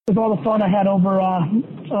with all the fun I had over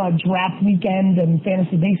draft weekend and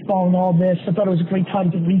fantasy baseball and all this. I thought it was a great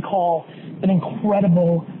time to recall an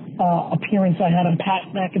incredible appearance I had on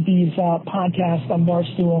Pat McAfee's podcast on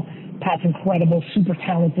Barstool. Pat's incredible, super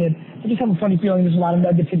talented. I just have a funny feeling there's a lot of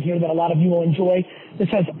nuggets in here that a lot of you will enjoy. This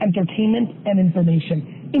has entertainment and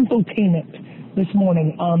information. Infotainment this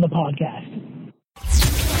morning on the podcast.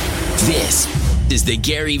 This is the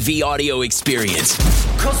Gary V audio experience.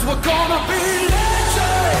 'Cause we're gonna be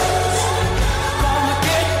legends. Gonna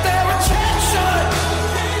get their attention.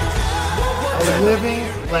 A living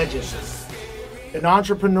legend, an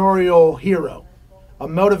entrepreneurial hero, a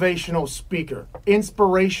motivational speaker,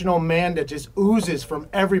 inspirational man that just oozes from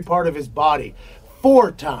every part of his body.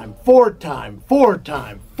 Four-time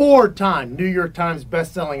New York Times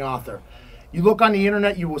best-selling author. You look on the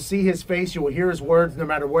internet, you will see his face, you will hear his words no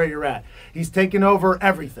matter where you're at. He's taken over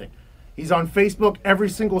everything. He's on Facebook. Every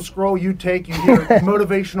single scroll you take, you hear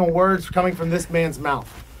motivational words coming from this man's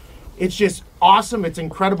mouth. It's just awesome. It's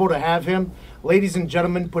incredible to have him. Ladies and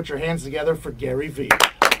gentlemen, put your hands together for Gary V.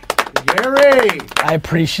 Gary! I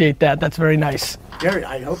appreciate that. That's very nice. Gary,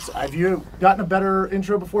 I hope so. Have you gotten a better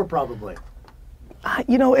intro before? Probably.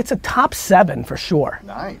 You know, it's a top 7 for sure.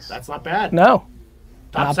 Nice. That's not bad. No.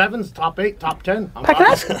 Top 7s, top 8, top 10. Pat, can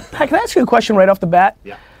I ask you a question right off the bat?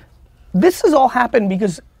 Yeah. This has all happened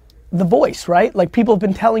because the voice, right? Like, people have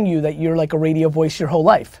been telling you that you're like a radio voice your whole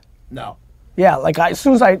life. No. Yeah, like as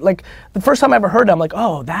soon as the first time I ever heard it, I'm like,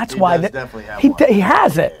 oh, that's why. He does definitely have one. He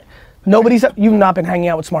has it. You've not been hanging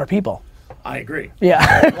out with smart people. I agree. Yeah.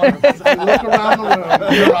 If you look around the room,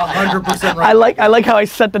 you're 100% right. I like how I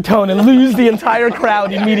set the tone and lose the entire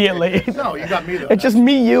crowd immediately. No, you got me though. It's just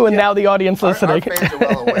me, you, and now the audience listening. Our fans are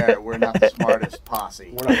well aware we're not the smartest posse.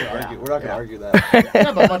 We're not going to argue that.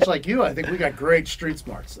 Yeah, but much like you, I think we got great street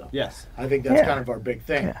smarts though. Yes. I think that's kind of our big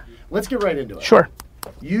thing. Yeah. Let's get right into it. Sure.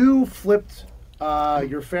 You flipped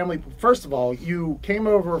your family. First of all, you came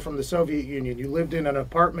over from the Soviet Union. You lived in an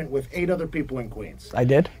apartment with 8 other people in Queens. I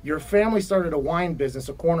did. Your family started a wine business,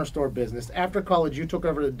 a corner store business. After college, you took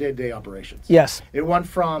over the day-to-day operations. Yes. It went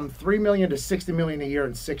from $3 million to $60 million a year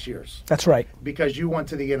in 6 years. That's right. Because you went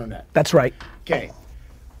to the internet. That's right. Okay.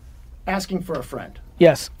 Asking for a friend.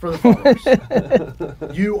 Yes. For the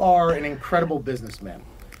followers. You are an incredible businessman.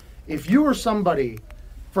 If you were somebody,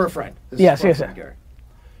 for a friend, yes, Gary,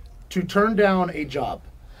 to turn down a job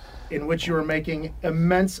in which you were making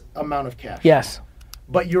immense amount of cash. Yes.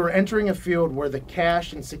 But you're entering a field where the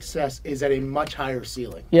cash and success is at a much higher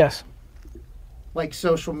ceiling. Yes. Like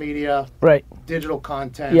social media, right, digital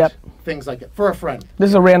content, things like that. For a friend. This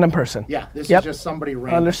is a random person. Yeah, this is just somebody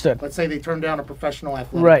random. Understood. Let's say they turned down a professional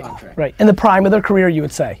athletic contract. Right. In the prime of their career, you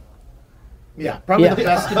would say. Yeah, probably the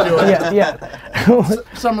best to do it. Yeah.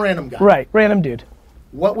 Some random guy. Right, random dude.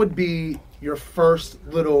 What would be your first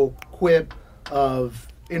little quip of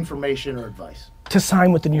information or advice? To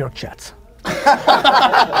sign with the New York Jets.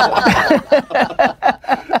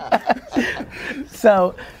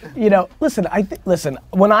 So, listen,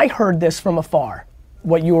 when I heard this from afar,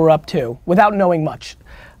 what you were up to, without knowing much,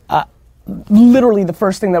 literally the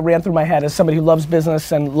first thing that ran through my head as somebody who loves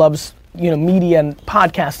business and loves, media and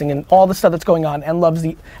podcasting and all the stuff that's going on and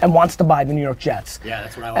wants to buy the New York Jets. Yeah,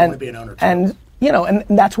 that's what I want to be an owner too. And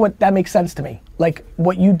that makes sense to me. Like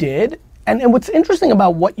what you did, and what's interesting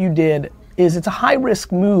about what you did is it's a high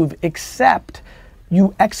risk move, except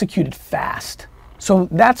you executed fast. So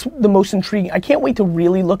that's the most intriguing. I can't wait to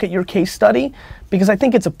really look at your case study because I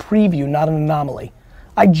think it's a preview, not an anomaly.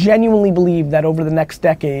 I genuinely believe that over the next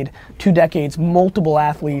decade, 2 decades, multiple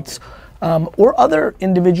athletes or other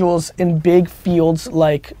individuals in big fields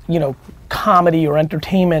like, comedy or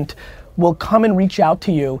entertainment will come and reach out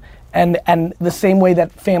to you. And the same way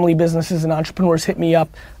that family businesses and entrepreneurs hit me up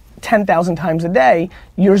 10,000 times a day,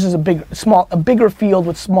 yours is a bigger field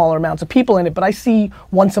with smaller amounts of people in it. But I see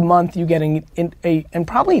once a month you getting and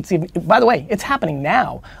probably it's even, by the way, it's happening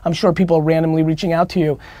now. I'm sure people are randomly reaching out to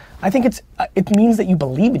you. I think it means that you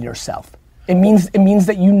believe in yourself. It means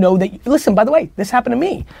that you know that. Listen, by the way, this happened to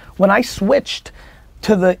me when I switched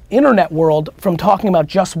to the internet world from talking about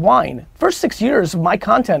just wine. First 6 years of my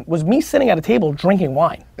content was me sitting at a table drinking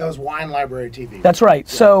wine. That was Wine Library TV. That's right.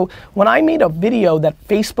 Yeah. So when I made a video that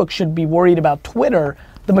Facebook should be worried about Twitter,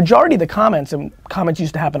 the majority of the comments, and comments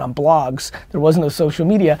used to happen on blogs, there wasn't no social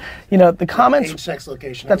media, the comments. Age, sex,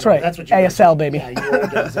 location. That's right. That's what you ASL, baby. Yeah, you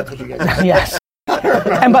old guys, that's what you guys do. Yes.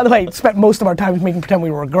 And by the way, spent most of our time making pretend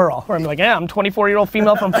we were a girl. Or I'm like, I'm 24-year-old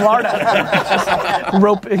female from Florida.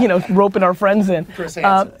 Just roping our friends in. Chris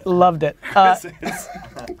Hansen. Loved it.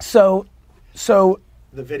 So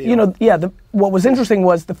the video. What was interesting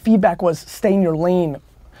was the feedback was stay in your lane,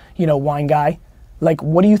 wine guy. Like,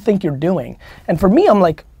 what do you think you're doing? And for me, I'm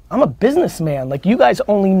like, I'm a businessman. Like, you guys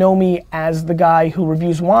only know me as the guy who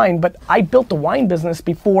reviews wine, but I built the wine business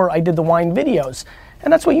before I did the wine videos.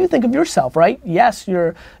 And that's what you think of yourself, right? Yes,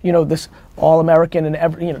 you're, this all-American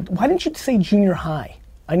and why didn't you say junior high?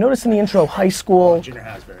 I noticed in the intro, high school. Junior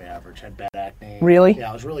high was very average. Had bad acne. Really? Yeah,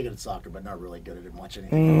 I was really good at soccer, but not really good at much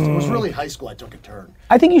anything else. It was really high school I took a turn.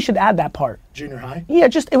 I think you should add that part. Junior high? Yeah,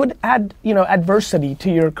 it would add, adversity to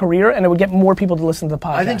your career, and it would get more people to listen to the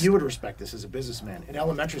podcast. I think you would respect this as a businessman. In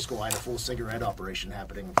elementary school, I had a full cigarette operation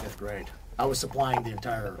happening in 5th grade. I was supplying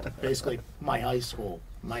basically my high school,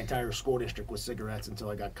 my entire school district with cigarettes until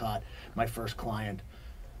I got caught. My first client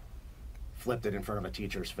flipped it in front of a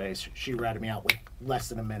teacher's face. She ratted me out with less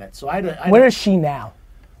than a minute. So Where is she now?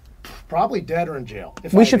 Probably dead or in jail.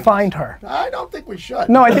 We should find her. I don't think we should.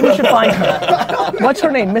 No, I think we should find her. What's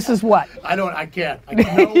her name? Mrs. What? I can't.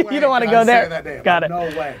 No way You don't want to can go I there? say that name. Got it. No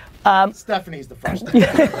way. Stephanie's the first name.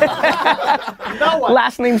 No way.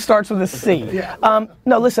 Last name starts with a C. Yeah.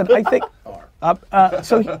 No, listen, I think,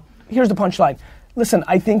 so here's the punchline. Listen,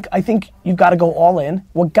 I think you've got to go all in.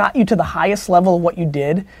 What got you to the highest level of what you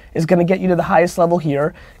did is going to get you to the highest level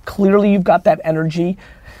here. Clearly, you've got that energy.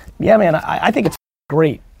 Yeah, man, I think it's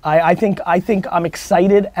great. I think I'm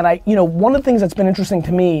excited, and one of the things that's been interesting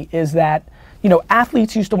to me is that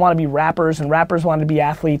athletes used to want to be rappers, and rappers wanted to be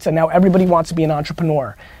athletes, and now everybody wants to be an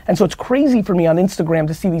entrepreneur. And so it's crazy for me on Instagram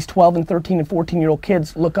to see these 12 and 13 and 14-year-old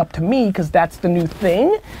kids look up to me because that's the new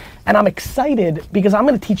thing. And I'm excited because I'm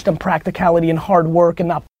going to teach them practicality and hard work and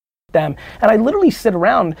not them. And I literally sit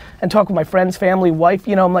around and talk with my friends, family, wife.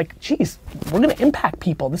 I'm like, geez, we're going to impact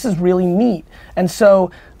people. This is really neat. And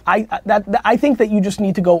so I think that you just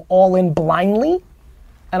need to go all in blindly,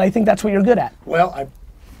 and I think that's what you're good at. Well,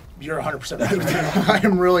 you're 100% right with that.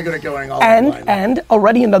 I'm really good at going all in blindly. And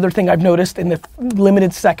already another thing I've noticed in the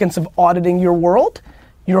limited seconds of auditing your world,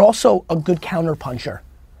 you're also a good counterpuncher.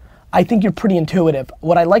 I think you're pretty intuitive.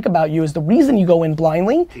 What I like about you is the reason you go in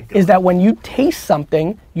blindly is that when you taste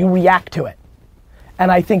something, you react to it. And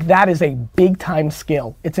I think that is a big time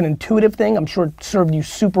skill. It's an intuitive thing. I'm sure it served you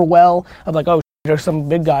super well of like, oh, there's some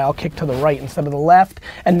big guy, I'll kick to the right instead of the left.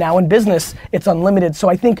 And now in business, it's unlimited. So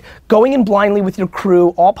I think going in blindly with your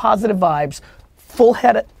crew, all positive vibes, full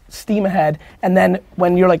head, steam ahead. And then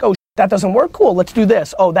when you're like, oh, that doesn't work, cool, let's do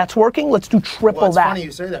this. Oh, that's working, let's do triple it's that. Funny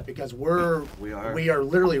you say that because we are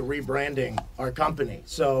literally rebranding our company.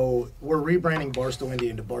 So we're rebranding Barstool India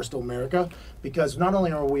into Barstool America because not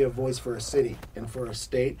only are we a voice for a city and for a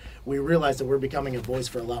state, we realize that we're becoming a voice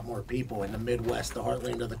for a lot more people in the Midwest, the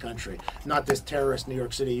heartland of the country. Not this terrorist New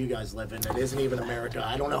York City you guys live in that isn't even America.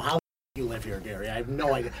 I don't know how you live here, Gary. I have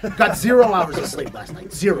no idea. Got 0 hours of sleep last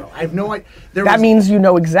night. 0. I have no idea. That means you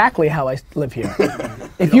know exactly how I live here.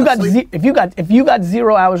 If you got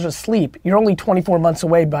 0 hours of sleep, you're only 24 months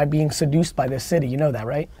away by being seduced by this city. You know that,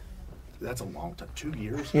 right? That's a long time. 2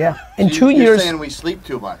 years? Yeah. In So 2 years. You're saying we sleep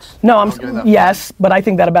too much. No, yes, but I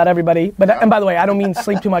think that about everybody. But and by the way, I don't mean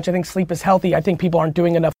sleep too much. I think sleep is healthy. I think people aren't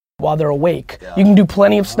doing enough while they're awake. Yeah. You can do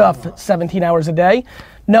plenty of stuff 17 hours a day.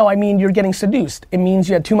 No, I mean you're getting seduced. It means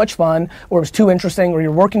you had too much fun, or it was too interesting, or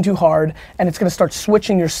you're working too hard, and it's gonna start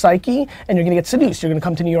switching your psyche, and you're gonna get seduced. You're gonna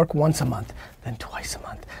come to New York once a month, then twice a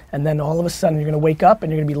month, and then all of a sudden you're gonna wake up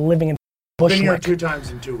and you're gonna be living in Bushwick. Been here 2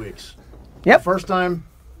 times in 2 weeks. Yep. The first time,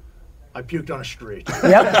 I puked on a street.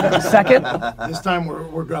 Yep. Second. This time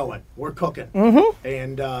we're going. We're cooking. Mm-hmm.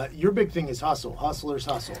 And your big thing is hustle. Hustlers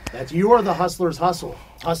hustle. You are the hustler's hustler.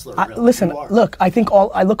 Really. Listen, look,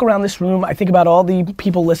 I look around this room, I think about all the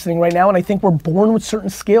people listening right now, and I think we're born with certain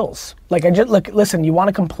skills. Like listen, you want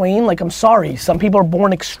to complain? Like, I'm sorry. Some people are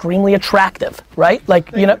born extremely attractive, right?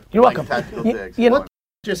 Like, you're welcome. What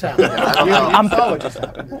just happened?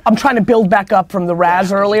 I'm trying to build back up from the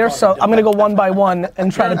Raz earlier, so I'm gonna go one by one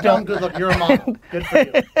and try to build. Good look, you're a model. Good for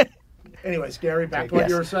you. Anyways, Gary, back to what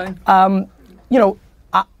you were saying.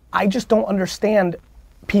 I just don't understand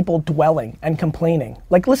people dwelling and complaining.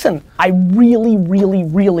 Like, listen, I really, really,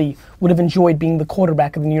 really would have enjoyed being the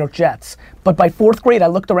quarterback of the New York Jets. But by 4th grade, I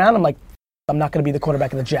looked around, I'm like, I'm not gonna be the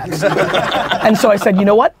quarterback of the Jets. And so I said, you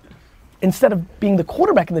know what? Instead of being the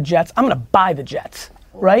quarterback of the Jets, I'm gonna buy the Jets,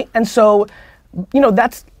 right? And so,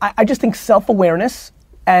 I just think self-awareness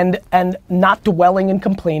and not dwelling and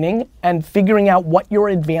complaining and figuring out what your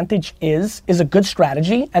advantage is a good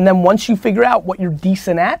strategy. And then once you figure out what you're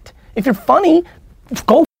decent at, if you're funny,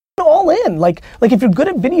 go all in. Like if you're good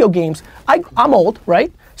at video games, I'm old, right?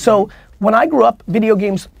 So when I grew up, video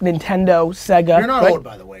games, Nintendo, Sega. You're not right? old,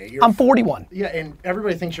 by the way. You're I'm 41. Yeah, and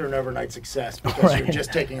everybody thinks you're an overnight success because you're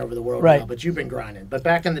just taking over the world Right. now, but you've been grinding. But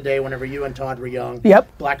back in the day, whenever you and Todd were young,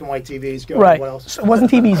 Yep. black and white TVs, going Right. what else? So it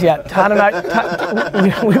wasn't TVs yet. Todd and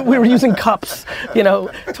I, we were using cups, you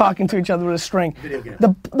know, talking to each other with a string. Video games.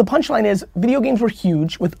 The punchline is, video games were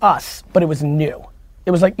huge with us, but it was new.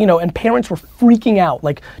 It was like, you know, and parents were freaking out,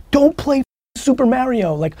 like, don't play Super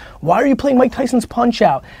Mario. Like, why are you playing Mike Tyson's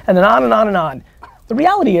Punch-Out? And then on and on and on. The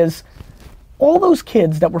reality is, all those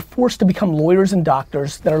kids that were forced to become lawyers and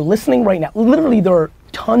doctors that are listening right now, literally there are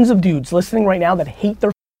tons of dudes listening right now that hate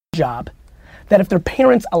their job, that if their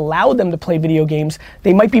parents allowed them to play video games,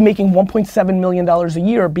 they might be making $1.7 million a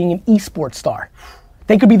year being an esports star.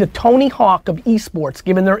 They could be the Tony Hawk of esports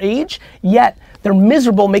given their age, yet they're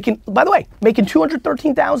miserable making, by the way, making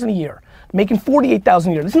 $213,000 a year, making $48,000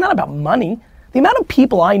 a year. This is not about money. The amount of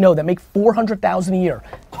people I know that make $400,000 a year,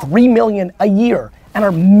 $3 million a year, and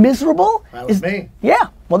are miserable. That was me. Yeah.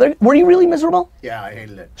 Well, were you really miserable? Yeah, I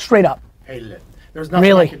hated it. Straight up. Hated it. There was nothing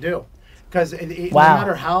Really? I could do. Because Wow. no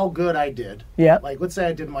matter how good I did, Yeah. like let's say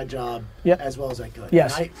I did my job Yeah. as well as I could.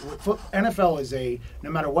 Yes. And NFL is no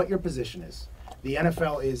matter what your position is, the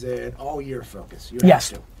NFL is an all-year focus. You Yes.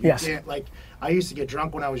 have to. You Yes. can't, like, I used to get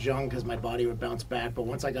drunk when I was young because my body would bounce back, but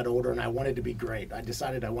once I got older and I wanted to be great, I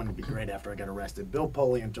decided I wanted to be great after I got arrested. Bill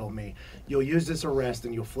Polian told me, you'll use this arrest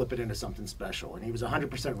and you'll flip it into something special. And he was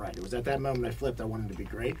 100% right. It was at that moment I flipped, I wanted to be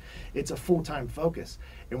great. It's a full-time focus.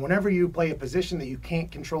 And whenever you play a position that you can't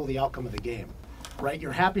control the outcome of the game, right?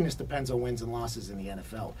 Your happiness depends on wins and losses in the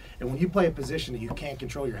NFL. And when you play a position that you can't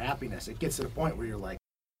control your happiness, it gets to the point where you're like,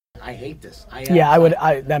 I hate this.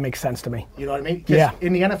 That makes sense to me. You know what I mean? 'Cause Yeah.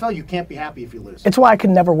 in the NFL, you can't be happy if you lose. It's why I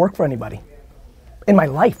could never work for anybody. In my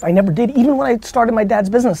life, I never did. Even when I started my dad's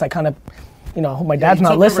business, I kind of, you know, my dad's you not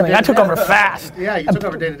took over listening. I took day-to-day. over fast. Yeah, you took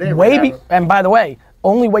over day to day. And by the way,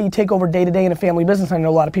 only way you take over day to day in a family business, I know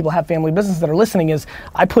a lot of people have family business that are listening, is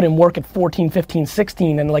I put in work at 14, 15,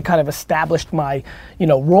 16 and like kind of established my, you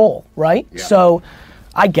know, role, right? Yeah. So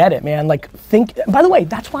I get it, man. Like by the way,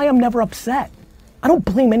 that's why I'm never upset. I don't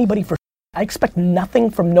blame anybody for I expect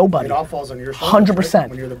nothing from nobody. It all falls on your shoulders. 100%. Right?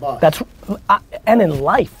 When you're the boss. And in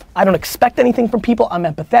life, I don't expect anything from people. I'm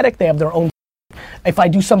empathetic. They have their own. If I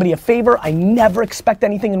do somebody a favor, I never expect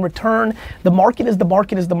anything in return. The market is the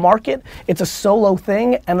market is the market. It's a solo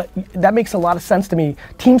thing, and that makes a lot of sense to me.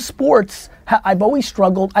 Team sports, I've always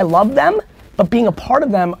struggled. I love them, but being a part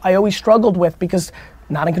of them, I always struggled with because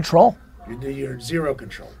not in control. You're zero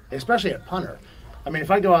control, especially at punter. I mean,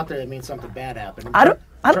 if I go out there, it means something bad happened.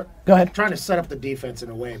 Go ahead. Trying to set up the defense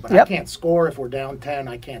in a way, but Yep. I can't score if we're down 10.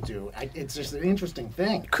 I can't do. It's just an interesting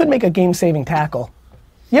thing. Could make a game-saving tackle.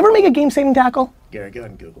 You ever make a game-saving tackle? Gary, go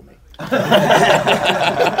ahead and Google me.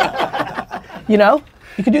 You know,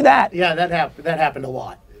 you could do that. Yeah, that happened a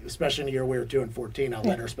lot, especially in the year we were 2-14. I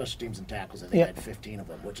led our special teams and tackles. I think I had 15 of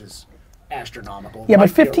them, which is astronomical. Yeah, but Might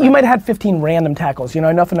be 15, you might have had 15 random tackles. You know,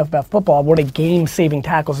 enough about football. What a game-saving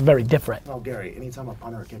tackle is very different. Oh, Gary, anytime a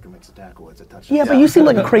punter or kicker makes a tackle, it's a touchdown. Yeah, but you seem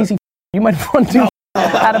like a crazy. You might want to do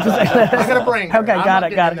out of position. I got a brain. Okay, I'm got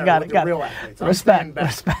not it. getting in there with the real athletes. I'm staying back.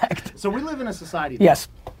 Respect. So we live in a society. Yes.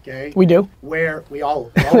 Okay. We do. Where we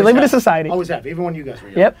We live in a society. Always have, even when you guys were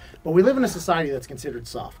young. Yep. But we live in a society that's considered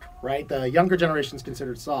soft, right? The younger generation is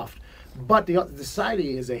considered soft. But the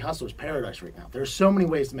society is a hustler's paradise right now. There's so many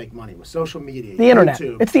ways to make money with social media, The internet.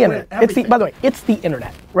 YouTube, It's the internet. Twitter, everything. By the way, it's the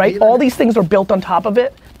internet, right? The All internet. these things are built on top of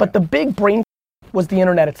it, but the big brain was the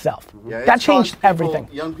internet itself. Yeah, That it's changed caused people- everything.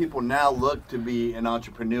 Young people now look to be an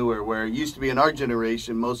entrepreneur, where it used to be in our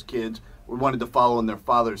generation, most kids wanted to follow in their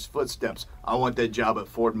father's footsteps. I want that job at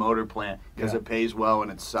Ford Motor Plant because it pays well and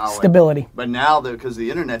it's solid. Stability. But now, because of the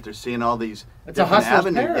internet, they're seeing all these It's a different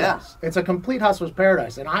hustler's avenues. paradise. It's a complete hustler's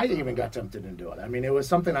paradise. And I even got tempted into it. I mean, it was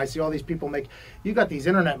something I see all these people make. You got these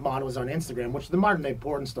internet models on Instagram, which the modern day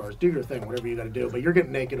porn stars, do your thing, whatever you got to do. But you're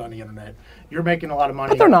getting naked on the internet. You're making a lot of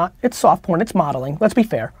money. But they're not. It's soft porn. It's modeling. Let's be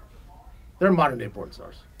fair. They're modern day porn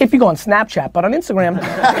stars. If you go on Snapchat, but on Instagram,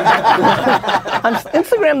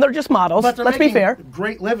 they're just models. But they're Let's be making fair.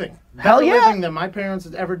 great living. Hell Better yeah. living than my parents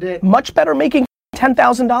ever did. Much better making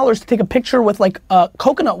 $10,000 to take a picture with like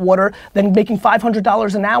coconut water than making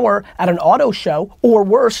 $500 an hour at an auto show, or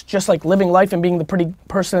worse, just like living life and being the pretty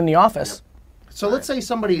person in the office. So let's say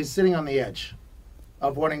somebody is sitting on the edge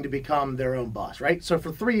of wanting to become their own boss, right? So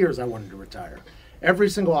for 3 years I wanted to retire. Every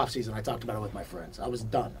single offseason I talked about it with my friends. I was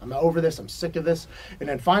done. I'm over this. I'm sick of this. And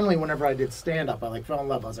then finally, whenever I did stand-up, I fell in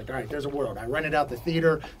love. I was like, all right, there's a world. I rented out the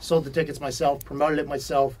theater, sold the tickets myself, promoted it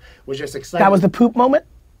myself, was just excited. That was the poop moment?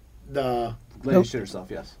 The... Lady shit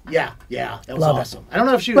herself, yes. Yeah, that was Love it. awesome. I don't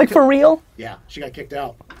know if she... Like for real? Yeah, she got kicked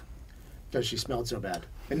out. Because she smelled so bad.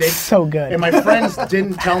 And they, So good. And my friends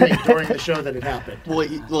didn't tell me during the show that it happened. Well,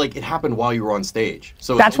 it happened while you were on stage.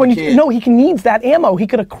 So That's when he needs that ammo. He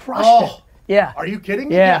could have crushed it. Yeah. Are you kidding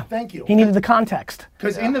me? Yeah. Thank you. He needed the context.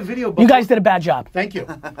 Because in the video, You guys did a bad job. Thank you.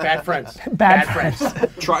 Bad friends. Bad friends.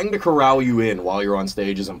 Trying to corral you in while you're on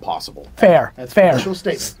stage is impossible. Fair. That's fair. a official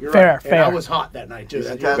statement. You're Fair, right. fair. And I was hot that night too. He's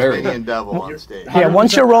a That- Tasmanian devil on stage. Yeah,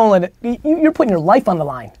 once you're rolling, you're putting your life on the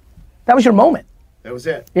line. That was your moment. That was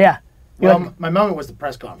it. Yeah. You're Well, like, my moment was the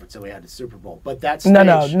press conference that we had at Super Bowl, but that stage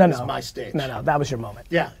no, is my stage. No, that was your moment.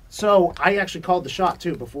 Yeah. So I actually called the shot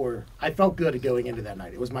too before. I felt good at going into that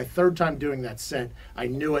night. It was my third time doing that set. I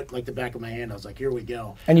knew it like the back of my hand. I was like, here we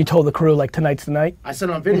go. And you told the crew, like, tonight's the night? I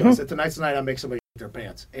said on video, I said, tonight's the night I make somebody their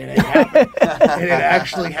pants. And it happened. And it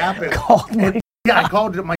actually happened. I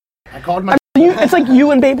called my. It's like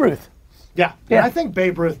you and Babe Ruth. Yeah. Yeah. And I think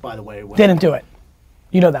Babe Ruth, by the way, Didn't do it.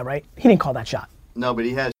 You know that, right? He didn't call that shot. No, but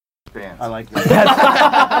he has pants. I like this.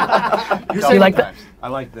 You like that? I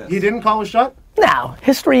like this. He didn't call a shot? No.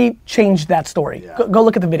 History changed that story. Yeah. Go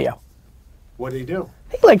look at the video. What did he do?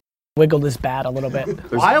 He, like, wiggled his bat a little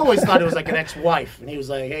bit. Well, I always thought it was like an ex-wife, and he was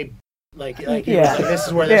like, "Hey, he was Yeah. like, this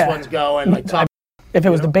is where this Yeah. one's going." Like, top If it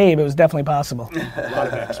was the Babe, it was definitely possible. a lot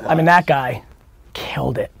of ex-wives. I mean, that guy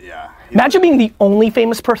killed it. Yeah. Imagine being the only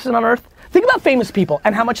famous person on earth. Think about famous people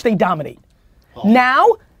and how much they dominate. Now,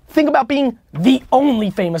 think about being the only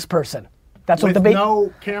famous person. That's what with the Babe.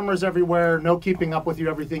 no cameras everywhere, no keeping up with you,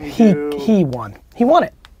 everything you He do. he won. He won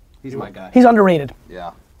it. He's my guy. He's underrated.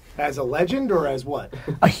 Yeah. As a legend or as what?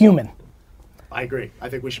 A human. I agree. I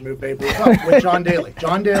think we should move Babe Ruth up with John Daly.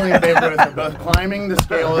 John Daly and Babe Ruth are both climbing the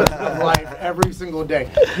scale of life every single day.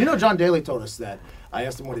 You know, John Daly told us that. I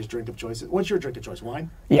asked him what his drink of choice is. What's your drink of choice? Wine?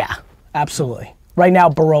 Yeah, absolutely. Right now,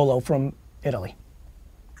 Barolo from Italy.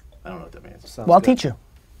 I don't know what that means. Well, I'll teach you.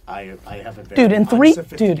 I haven't been. Dude,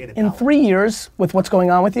 in 3 years, with what's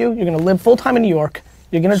going on with you, you're gonna live full time in New York.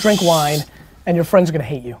 You're gonna drink wine, and your friends are gonna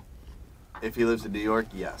hate you. If he lives in New York,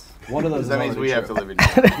 yes. One of those. That means is we have true. to live in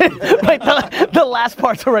New York. Like the last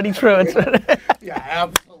part's already true. Yeah,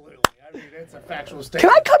 absolutely. I mean, it's a factual statement. Can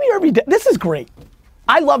I come here every day? This is great.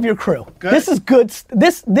 I love your crew. Good. This is good.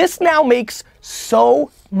 This now makes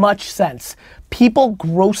so much sense. People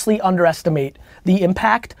grossly underestimate the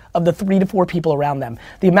impact of the 3 to 4 people around them.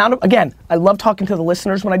 The amount of, again, I love talking to the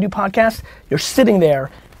listeners when I do podcasts. You're sitting there.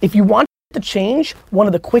 If you want to change, one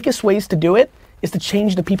of the quickest ways to do it is to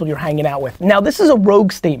change the people you're hanging out with. Now, this is a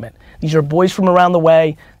rogue statement. These are boys from around the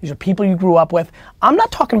way. These are people you grew up with. I'm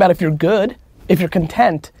not talking about if you're good, if you're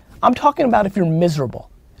content. I'm talking about if you're miserable.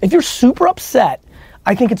 If you're super upset,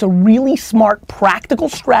 I think it's a really smart, practical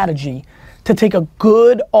strategy to take a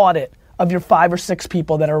good audit of your 5 or 6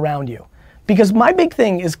 people that are around you. Because my big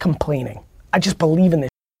thing is complaining. I just believe in this.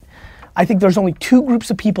 I think there's only 2 groups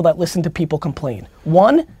of people that listen to people complain.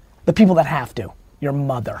 One, the people that have to. Your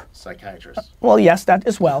mother. Psychiatrist. Well, yes, that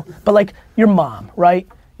as well. But like your mom, right?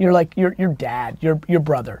 You're like your dad, your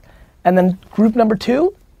brother. And then group number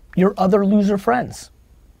 2, your other loser friends.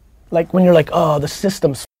 Like when you're like, oh, the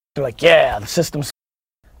system's, they're like, yeah, the system's,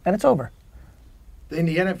 and it's over. In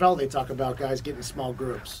the NFL, they talk about guys getting small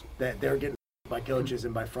groups, that they're getting by coaches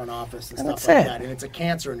and by front office and stuff that's like it. that. And it's a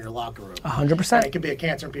cancer in your locker room. 100%. And it can be a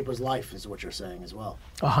cancer in people's life, is what you're saying as well.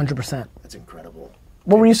 100%. That's incredible.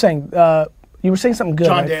 What were you saying? You were saying something good.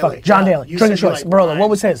 John right? Daly. Fuck, John Yeah, Daly. you Drink of said you choice. like Barolo. wine. What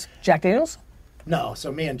was his? Jack Daniels? No,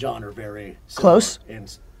 so me and John are very similar. Close?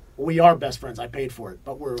 And we are best friends. I paid for it,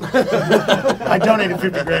 but we're. I donated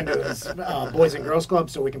 $50,000 to his Boys and Girls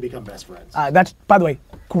Club so we can become best friends. That's, by the way,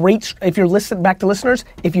 great. If you're listening back to listeners,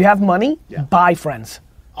 if you have money, Yeah. buy friends.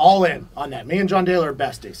 All in on that. Me and John Daly are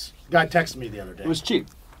besties. Guy texted me the other day. It was cheap.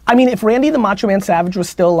 I mean, if Randy the Macho Man Savage was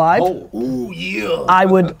still alive, Ooh, yeah. I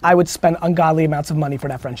would spend ungodly amounts of money for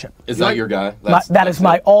that friendship. Is that your guy? That is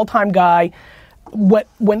my all-time guy.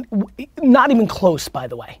 When not even close, by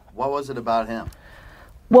the way. What was it about him?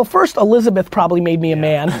 Well, first, Elizabeth probably made me a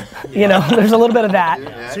man. You know, there's a little bit of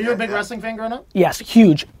that. So you're a big wrestling fan growing up? Yes,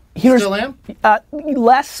 huge. Still am?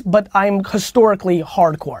 Less, but I'm historically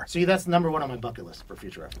hardcore See, that's number 1 on my bucket list for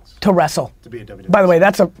future reference. to wrestle. To be a WWE. By the way,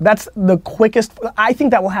 that's the quickest. I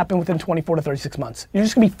think that will happen within 24 to 36 months. You're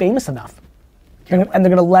just gonna be famous enough, and they're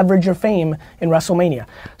gonna leverage your fame in WrestleMania.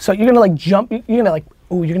 So you're gonna like jump. You're gonna like,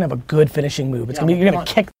 ooh, you're gonna have a good finishing move. It's Yeah, gonna be. You're gonna I'm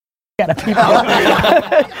kick the out of people.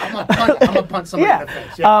 I'm gonna punt somebody Yeah. in the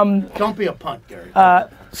face. Yeah. Don't be a punt, Gary.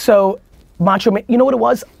 So Macho Man, you know what it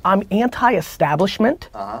was? I'm anti-establishment,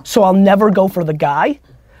 so I'll never go for the guy.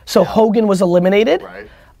 So Hogan was eliminated. Right.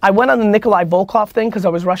 I went on the Nikolai Volkov thing because I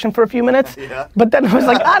was rushing for a few minutes. Yeah. But then I was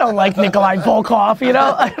like, I don't like Nikolai Volkov, you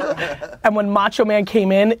know? And when Macho Man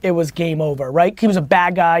came in, it was game over, right? He was a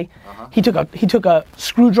bad guy. He took a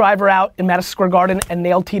screwdriver out in Madison Square Garden and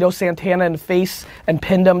nailed Tito Santana in the face and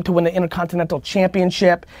pinned him to win the Intercontinental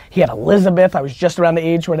Championship. He had Elizabeth. I was just around the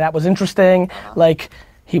age where that was interesting. Like,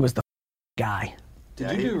 he was the guy.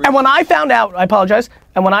 And when I found out, I apologize,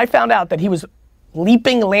 and when I found out that he was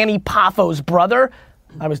Leaping Lanny Poffo's brother,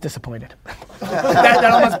 I was disappointed. that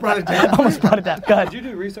almost brought it down. Almost brought it down. Go ahead. Did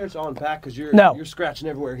you do research on Pac? Because you're scratching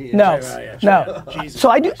everywhere he is. No, Right, no. Jesus So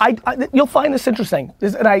I do. Christ. You'll find this interesting.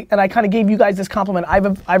 And I kind of gave you guys this compliment. I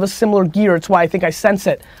have a similar gear. It's why I think I sense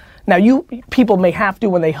it. Now you people may have to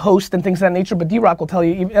when they host and things of that nature, but D-Rock will tell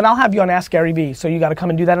you, and I'll have you on Ask Gary V. So you got to come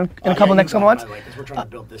and do that in a couple next couple months. Because we're trying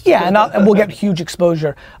to build this. Yeah, and we'll get huge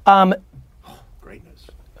exposure. Greatness.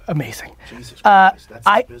 Amazing. Jesus Christ. That's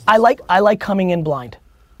his business. I like coming in blind.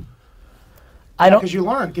 I don't. Because you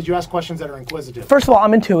learn. Because you ask questions that are inquisitive. First of all,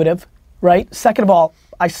 I'm intuitive, right? Second of all,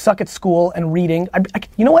 I suck at school and reading.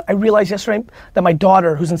 You know what? I realized yesterday that my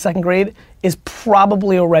daughter, who's in second grade, is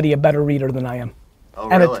probably already a better reader than I am. Oh,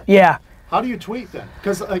 And really? yeah, How do you tweet then?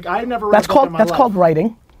 Because like I never read that's a book in called my life.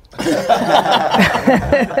 writing.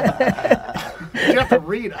 You have to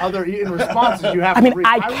read other in responses. You have I mean, to read.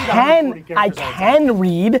 I read 140 can characters all the time.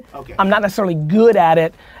 read. Okay. I'm not necessarily good at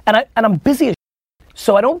it, and I'm busy as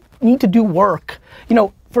so I don't need to do work. You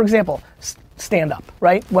know, for example, stand up,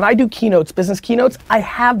 right? When I do keynotes, business keynotes, I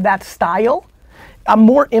have that style. I'm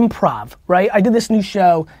more improv, right? I did this new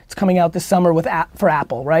show. It's coming out this summer for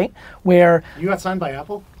Apple, right? Where You got signed by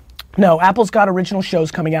Apple? no, Apple's got original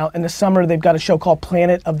shows coming out. In the summer, they've got a show called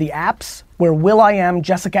Planet of the Apps, where will.i.am,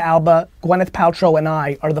 Jessica Alba, Gwyneth Paltrow, and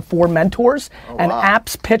I are the 4 mentors. And wow.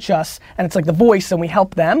 apps pitch us, and it's like The Voice, and we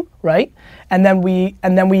help them, right? And then we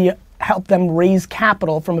help them raise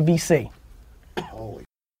capital from a VC. Holy.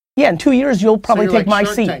 Yeah, in 2 years, you'll probably so you're take like my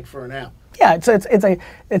Shark seat. Tank for an app. Yeah,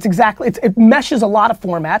 it meshes a lot of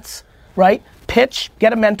formats, right? Pitch,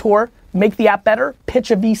 get a mentor, make the app better, pitch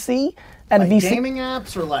a VC, and Like VC. gaming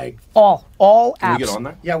apps or like? All apps. Can we get on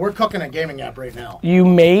there? Yeah, we're cooking a gaming app right now. You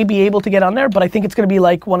may be able to get on there, but I think it's going to be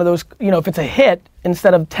like one of those, you know, if it's a hit,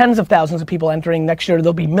 instead of tens of thousands of people entering next year,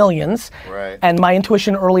 there'll be millions. Right. And my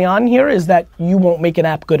intuition early on here is that you won't make an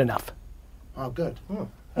app good enough. Oh, good.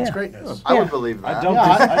 That's Yeah. great news. I would believe that. I don't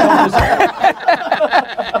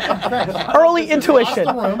Early intuition.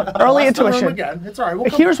 Early Lost the room intuition. again. It's all right. We'll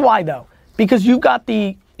come Here's why though, because you've got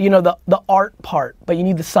the, you know, the art part, but you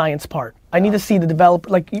need the science part. I need to see the developer,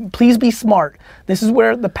 like, please be smart. This is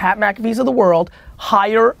where the Pat McAfees of the world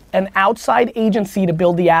hire an outside agency to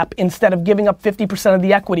build the app instead of giving up 50% of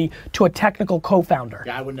the equity to a technical co-founder.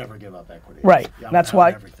 Yeah, I would never give up equity. Right, Yeah, I'm that's having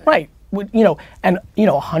why, everything. right, you know, and, you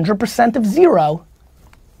know, 100% of zero,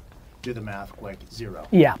 Do the math quick. 0.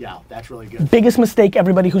 Yeah. Yeah, that's really good. biggest mistake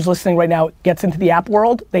everybody who's listening right now gets into the app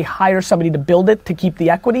world, they hire somebody to build it to keep the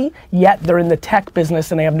equity, yet they're in the tech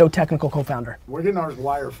business and they have no technical co-founder. We're getting ours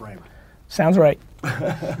wireframe. Sounds right.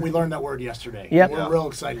 We learned that word yesterday. Yep. We're real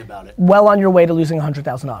excited about it. Well on your way to losing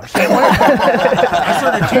 $100,000. I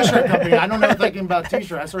started a t-shirt company. I don't know anything about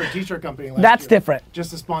t-shirt. I started a t-shirt company last That's year. different.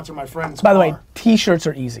 Just to sponsor my friend's By the way, car. t-shirts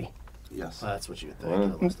are easy. Yes. That's what you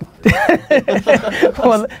Mm-hmm. think.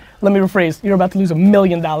 Well, let me rephrase. You're about to lose $1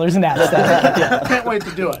 million in ad spend. Can't wait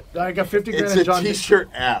to do it. I got 50 grand It's in a John. t-shirt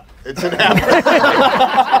app. It's an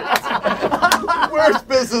app. Worst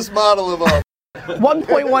business model of all.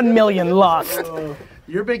 1.1 million lost.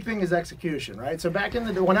 Your big thing is execution, right? So back in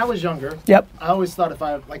the day, when I was younger, Yep. I always thought if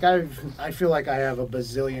I feel like I have a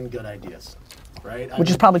bazillion good ideas, right? Which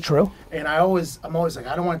is probably true. And I'm always like,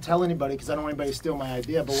 I don't want to tell anybody because I don't want anybody to steal my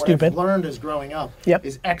idea. But what Stupid. I've learned as growing up Yep.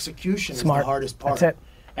 is execution Smart. is the hardest part. That's it.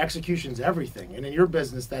 Execution's everything. And in your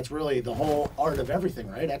business, that's really the whole art of everything,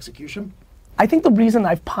 right? Execution. I think the reason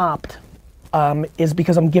I've popped is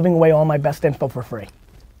because I'm giving away all my best info for free.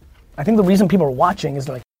 I think the reason people are watching is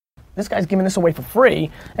like, this guy's giving this away for free,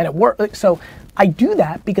 and it works. So I do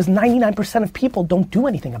that because 99% of people don't do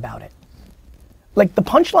anything about it. Like the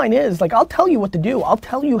punchline is, like, I'll tell you what to do. I'll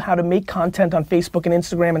tell you how to make content on Facebook and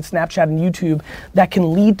Instagram and Snapchat and YouTube that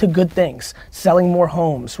can lead to good things. Selling more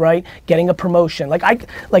homes, right? Getting a promotion. Like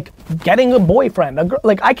getting a boyfriend.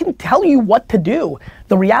 Like I can tell you what to do.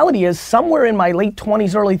 The reality is somewhere in my late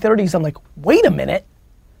 20s, early 30s, I'm like, wait a minute.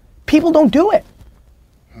 People don't do it.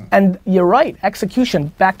 And you're right, execution.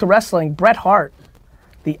 Back to wrestling, Bret Hart.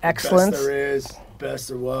 The excellence. Best there is, best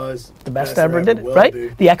there was, The best ever there did it, will right? be.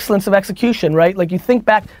 The excellence of execution, right? Like you think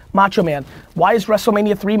back, Macho Man. Why is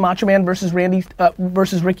WrestleMania 3 Macho Man versus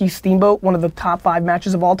Ricky Steamboat one of the top 5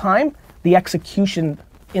 matches of all time? The execution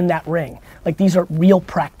in that ring. Like these are real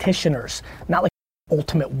practitioners, not like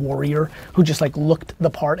Ultimate Warrior who just like looked the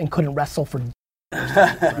part and couldn't wrestle for.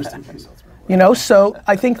 You know, so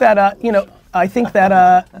I think that I think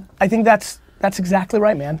that's exactly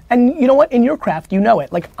right, man. And you know what? In your craft, you know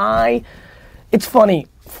it. Like it's funny.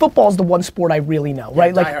 Football's the one sport I really know,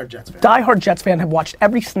 right? Like diehard Jets fan. Diehard Jets fan. Have watched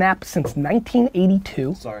every snap since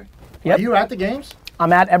 1982. Sorry. Yep. Are you at the games?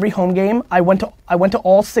 I'm at every home game. I went to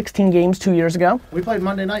all 16 games 2 years ago. We played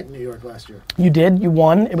Monday night in New York last year. You did. You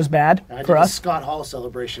won. It was bad I for did us. the Scott Hall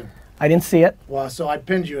celebration. I didn't see it. Well, so I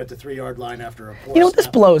pinned you at the 3-yard line after a poor You know what, this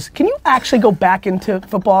snap. blows. Can you actually go back into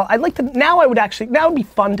football? I'd like to. Now would be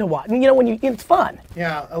fun to watch. You know, it's fun.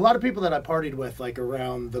 Yeah, a lot of people that I partied with, like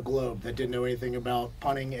around the globe, that didn't know anything about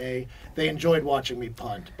punting, they enjoyed watching me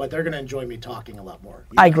punt, but they're going to enjoy me talking a lot more.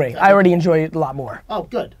 I agree. I already enjoy it a lot more. Oh,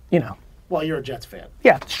 good. You know. Well, you're a Jets fan.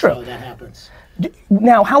 Yeah, it's true. So that happens.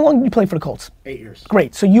 Now, how long did you play for the Colts? 8 years.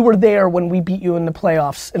 Great. So you were there when we beat you in the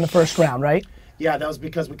playoffs in the first round, right? Yeah, that was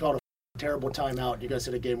because we called a terrible timeout. You guys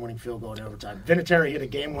hit a game-winning field goal in overtime. Vinatieri hit a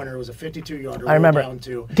game winner. It was a 52-yarder. I remember. Down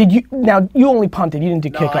to. Did you? Now you only punted. You didn't do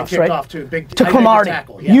kickoffs, I kicked right? off too. To I made the Cromartie.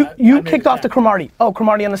 tackle. Yeah, You I made kicked the off to tackle. Cromartie. Oh,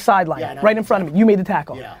 Cromartie on the sideline, Yeah, right in front of me. You made the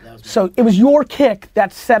tackle. Yeah, that was me. So it was your kick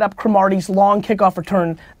that set up Cromartie's long kickoff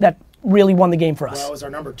return that really won the game for us. Well, it was our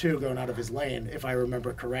number 2 going out of his lane, if I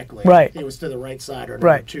remember correctly. Right. It was to the right side. Our number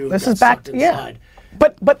Right. 2 This got is back. sucked Yeah. inside.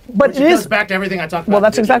 But Which it goes is. back to everything I talked about. Well,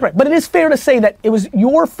 that's exactly right. But it is fair to say that it was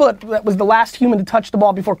your foot that was the last human to touch the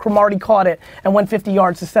ball before Cromartie caught it and went 50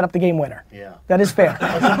 yards to set up the game winner. Yeah. That is fair.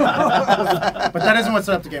 But that isn't what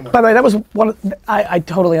set up the game winner. By the way, that was one. I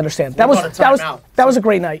totally understand. That was called a timeout. that was a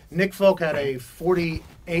great night. Nick Folk had a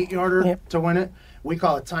 48-yarder Yep. to win it. We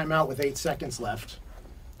call it timeout with 8 seconds left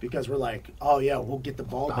because we're like, oh, yeah, we'll get the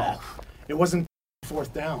ball back. It wasn't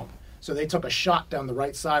 4th down. So they took a shot down the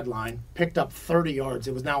right sideline, picked up 30 yards.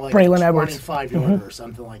 It was now like Braylon a Edwards. 25-yarder or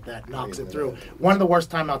something like that. Knocks it through. One of the worst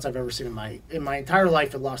timeouts I've ever seen in my entire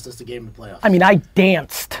life. It lost us the game in the playoffs. I mean, I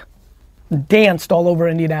danced all over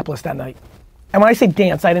Indianapolis that night. And when I say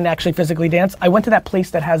dance, I didn't actually physically dance. I went to that place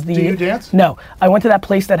that has the. Do you dance? No, I went to that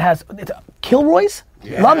place that has Kilroy's.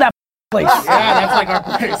 Yeah. Love that place. Yeah, that's like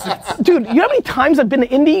our place. Dude, you know how many times I've been to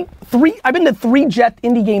Indy? I've been to 3 Jet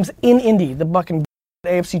Indy games in Indy. The fucking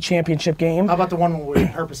AFC Championship game. How about the one where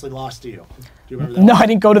we purposely lost to you? Do you remember that? No, I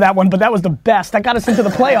didn't go to that one, but that was the best. That got us into the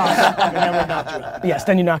playoffs. And then we knocked you out. Yes,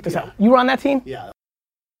 then you knocked us out. You were on that team? Yeah.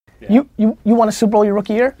 You won a Super Bowl your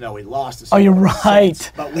rookie year? No, we lost. Oh, you're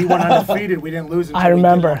right. But we went undefeated. We didn't lose until I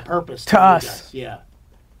remember. we did it on purpose. To you us. guys. Yeah.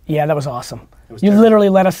 Yeah, that was awesome. was You terrible. literally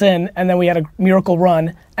let us in, and then we had a miracle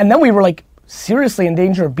run, and then we were like seriously in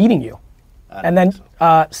danger of beating you. And then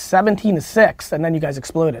 17-6, and then you guys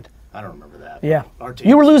exploded. I don't remember that. Yeah. Our team.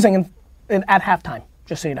 You were losing at halftime,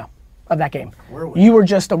 just so you know, of that game. Were we? You were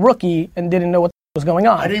just a rookie and didn't know what was going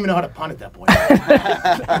on. I didn't even know how to punt at that point.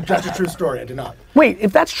 That's a true story. I did not. Wait,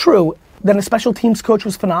 if that's true, then the special teams coach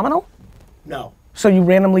was phenomenal? No. So you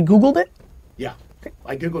randomly Googled it? Yeah.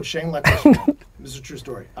 I Googled Shane Leckler. This is a true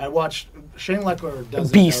story. I watched, Shane Leckler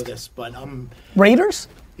doesn't Beast. know this, but Raiders?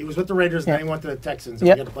 he was with the Raiders, and then he went to the Texans, and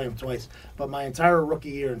Yep. we got to play him twice. But my entire rookie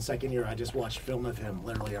year and second year, I just watched film of him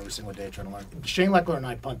literally every single day trying to learn. Shane Leckler and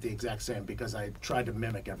I punt the exact same because I tried to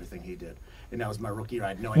mimic everything he did. And that was my rookie year. I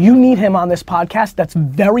had no idea. You need him on this podcast. That's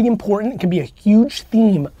very important. It can be a huge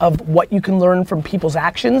theme of what you can learn from people's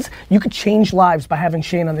actions. You could change lives by having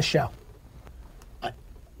Shane on the show.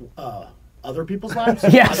 Other people's lives?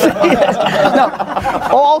 Yes. No,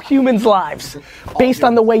 all humans' lives. Based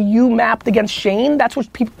on the way you mapped against Shane, that's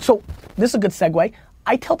what people. So, this is a good segue.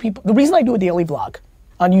 I tell people the reason I do a daily vlog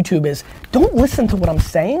on YouTube is don't listen to what I'm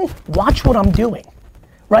saying, watch what I'm doing.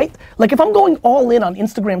 Right? Like if I'm going all in on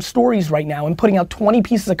Instagram stories right now and putting out 20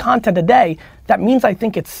 pieces of content a day, that means I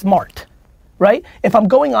think it's smart. Right? If I'm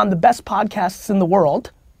going on the best podcasts in the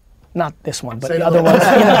world, not this one, but Say the no other more. ones,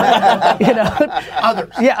 you know, Others.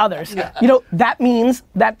 yeah, others. You know, that means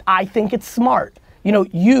that I think it's smart. You know,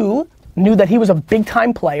 you knew that he was a big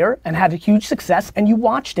time player and had a huge success and you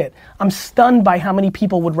watched it. I'm stunned by how many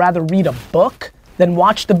people would rather read a book than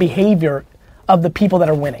watch the behavior of the people that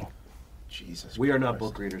are winning. Jesus. We are not Christ.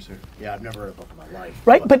 book readers here. Yeah, I've never read a book in my life.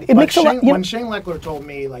 Right, but it makes a lot- Shane, you know- when Shane Leckler told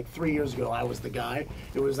me like 3 years ago I was the guy,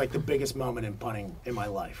 it was like the biggest moment in punting in my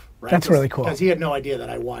life. Right? That's really cool. Because he had no idea that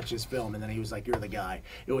I watched his film, and then he was like, "You're the guy."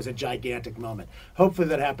 It was a gigantic moment. Hopefully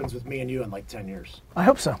that happens with me and you in like 10 years. I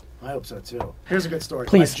hope so. I hope so too. Here's a good story.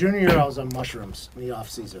 Please. My junior year, I was on mushrooms in the off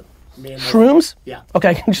season. Me and my- Shrooms? Yeah.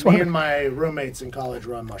 Okay, just Me wanted- and my roommates in college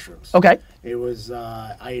were on mushrooms. Okay. It was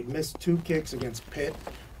I had missed 2 kicks against Pitt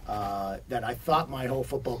that I thought my whole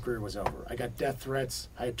football career was over. I got death threats.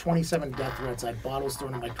 I had 27 death threats. I had bottles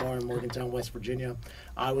thrown in my car in Morgantown, West Virginia.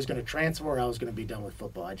 I was going to transfer. I was going to be done with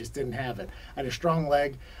football. I just didn't have it. I had a strong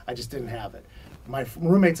leg. I just didn't have it. My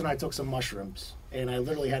roommates and I took some mushrooms, and I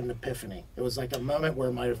literally had an epiphany. It was like a moment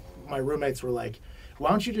where my roommates were like, why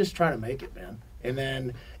don't you just try to make it, man? And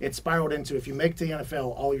then it spiraled into, if you make the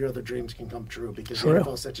NFL, all your other dreams can come true, because the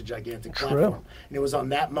NFL is such a gigantic platform. And it was on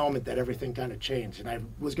that moment that everything kind of changed. And I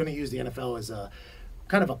was going to use the NFL as a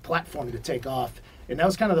kind of a platform to take off. And that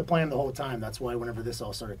was kind of the plan the whole time. That's why whenever this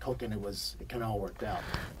all started cooking, it kind of all worked out.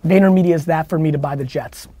 VaynerMedia is that for me to buy the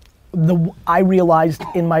Jets. I realized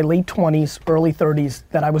in my late 20s, early 30s,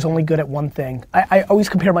 that I was only good at one thing. I always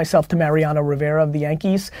compare myself to Mariano Rivera of the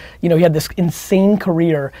Yankees. You know, he had this insane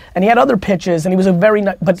career, and he had other pitches, and he was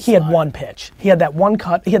but he had one pitch. He had that one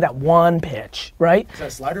cut. He had that one pitch, right? Is that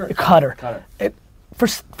a slider? A cutter. For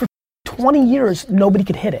 20 years, nobody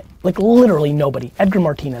could hit it. Like, literally nobody. Edgar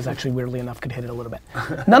Martinez, actually, weirdly enough, could hit it a little bit.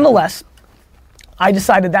 Nonetheless, I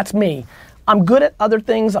decided that's me. I'm good at other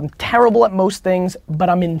things, I'm terrible at most things, but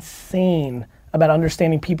I'm insane about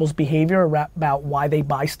understanding people's behavior, about why they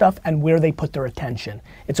buy stuff and where they put their attention.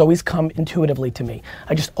 It's always come intuitively to me.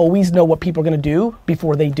 I just always know what people are gonna do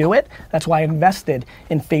before they do it. That's why I invested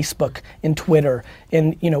in Facebook, in Twitter,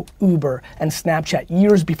 in Uber and Snapchat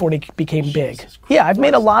years before they became big. Yeah, I've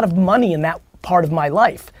made a lot of money in that part of my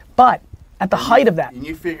life, but at the height of that. And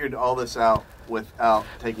you figured all this out without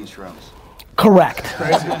taking shrooms. Correct.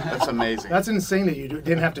 Crazy. That's amazing. That's insane that you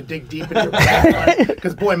didn't have to dig deep into your brain,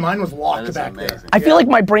 because boy, mine was locked back there. I feel like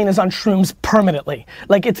my brain is on shrooms permanently.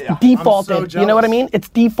 Like it's defaulted. You know what I mean? It's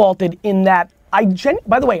defaulted in that.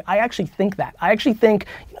 By the way, I actually think that. I actually think,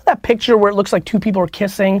 you know that picture where it looks like two people are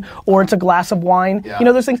kissing, or it's a glass of wine? Yeah. You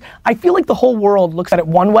know those things? I feel like the whole world looks at it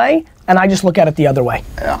one way, and I just look at it the other way.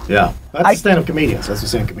 Yeah. That's the stand-up comedians. That's the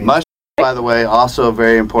stand-up comedians. Mushrooms, by the way, also a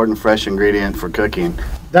very important fresh ingredient for cooking.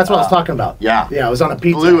 That's what I was talking about. Yeah. Yeah, I was on a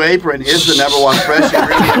pizza. Blue Apron is the #1 fresh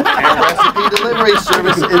ingredient and recipe delivery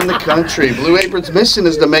service in the country. Blue Apron's mission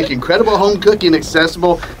is to make incredible home cooking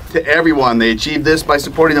accessible to everyone. They achieve this by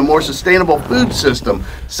supporting a more sustainable food system,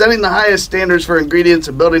 setting the highest standards for ingredients,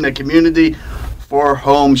 and building a community for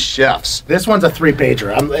home chefs. This one's a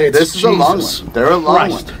 3-pager. This is a long one. They're a long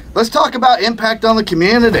one. Let's talk about impact on the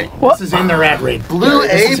community. This is in their ad read. Blue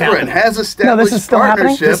Apron has established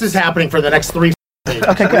partnerships. This is happening for the next 3 pages.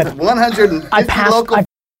 Okay, good. 150 I passed local.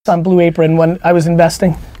 on Blue Apron when I was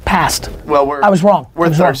investing. Passed. Well, I was wrong.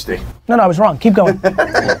 We're thirsty. No, I was wrong. Keep going.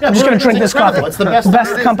 I'm just going to drink this coffee. It's the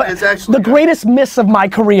best company. It's actually the greatest miss of my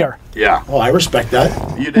career. Yeah. Oh, I respect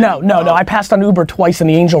that. You didn't? No. I passed on Uber twice in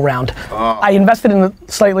the angel round. I invested in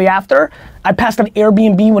it slightly after. I passed on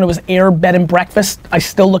Airbnb when it was Air Bed and Breakfast. I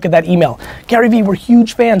still look at that email. Gary Vee, we're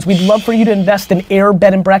huge fans. We'd love for you to invest in Air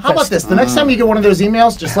Bed and Breakfast. How about this? The next time you get one of those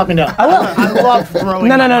emails, just let me know. I will. I love throwing.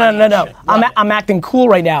 No. I'm acting cool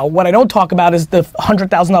right now. What I don't talk about is the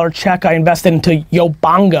 $100,000 check I invested into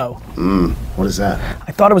Yobongo. What is that?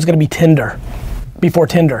 I thought it was going to be Tinder before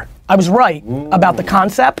Tinder. I was right about the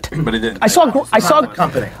concept, but it didn't. I saw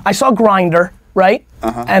Grindr, right?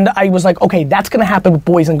 And I was like, okay, that's going to happen with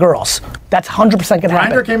boys and girls. That's 100% going to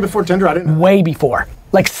happen. Grindr came before Tinder. I didn't know. Way before,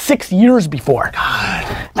 like 6 years before.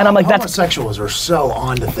 God. And I'm like, homosexuals are so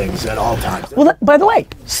onto things at all times. Well, by the way,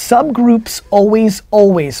 subgroups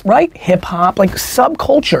always, right? Hip hop, like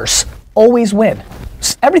subcultures always win.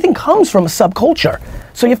 Everything comes from a subculture.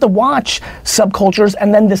 So you have to watch subcultures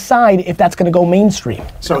and then decide if that's going to go mainstream.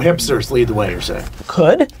 So hipsters lead the way, you're saying?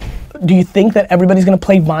 Could. Do you think that everybody's going to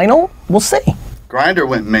play vinyl? We'll see. Grindr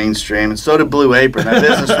went mainstream, and so did Blue Apron. That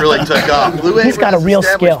business really took off. Blue Apron He's got a real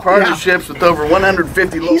skill. Partnerships with over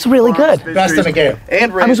 150 local He's really good. Best in the game.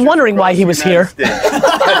 And I was wondering why he was here.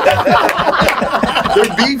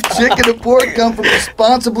 Their beef, chicken, and pork come from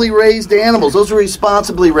responsibly raised animals. Those are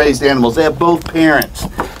responsibly raised animals. They have both parents.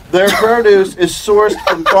 Their produce is sourced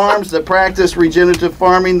from farms that practice regenerative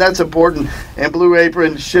farming. That's important. And Blue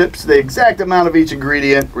Apron ships the exact amount of each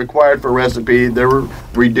ingredient required for a recipe. They're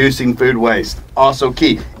reducing food waste. Also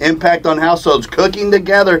key. Impact on households. Cooking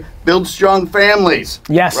together builds strong families.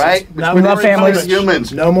 Yes. Right? We love families.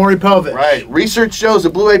 Humans. No more Repovich. Right. Research shows that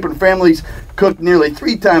Blue Apron families cook nearly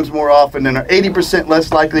 3 times more often and are 80%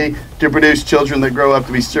 less likely to produce children that grow up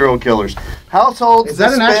to be serial killers. Households. Is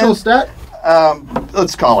that an actual stat?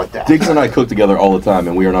 Let's call it that. Diggs and I cook together all the time,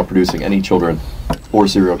 and we are not producing any children Or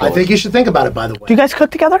serial killers. I think you should think about it, by the way. Do you guys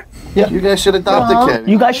cook together? Yeah. You guys should adopt a kid.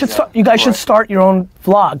 You guys should start your own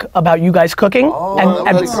vlog about you guys cooking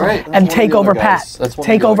and take over Pat.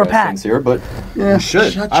 Take over Pat. Here, but Yeah.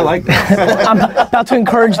 should. I like that. I'm about to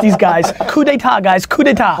encourage these guys. Coup d'etat, guys. Coup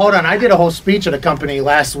d'etat. Hold on, I did a whole speech at a company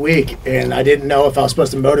last week, and I didn't know if I was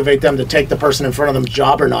supposed to motivate them to take the person in front of them's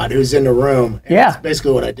job or not, who's in the room. And Yeah. That's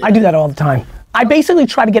basically what I did. I do that all the time. I basically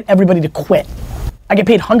try to get everybody to quit. I get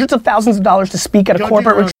paid hundreds of thousands of dollars to speak at a Don't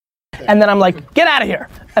corporate do your retreat, and then I'm like, get out of here.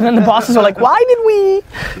 And then the bosses are like, why did we?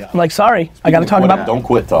 I'm like, sorry, I got to talk about. Don't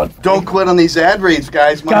quit, Todd. Don't quit on these ad reads,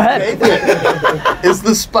 guys. My Go ahead. favorite is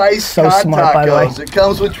the spice So cod smart, by the way. tacos. It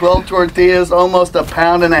comes with 12 tortillas, almost a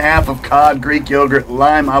pound and a half of cod, Greek yogurt,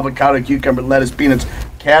 lime, avocado, cucumber, lettuce, peanuts,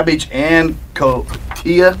 cabbage, and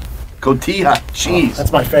cotija cheese.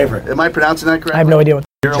 That's my favorite. Am I pronouncing that correctly? I have no idea what.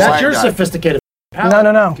 That's your sophisticated.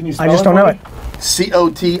 No. Can you I spell just it don't for know me? it.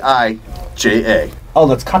 Cotija. Oh,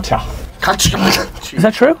 that's Katya. Is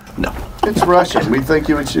that true? It's Russian. We think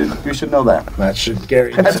you should know that. That should,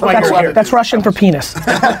 Gary. That's why you're here. That's Russian for penis.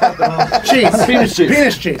 Cheese. Penis cheese.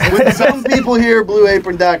 Penis cheese. With some people here,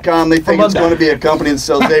 BlueApron.com, they think it's going to be a company that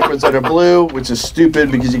sells aprons that are blue, which is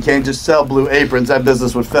stupid because you can't just sell blue aprons. That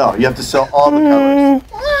business would fail. You have to sell all the colors.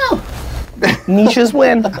 Niches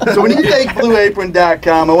win. So when you think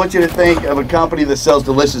BlueApron.com, I want you to think of a company that sells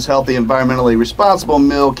delicious, healthy, environmentally responsible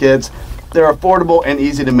meal kits. They're affordable and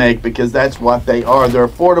easy to make because that's what they are. They're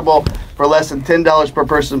affordable for less than $10 per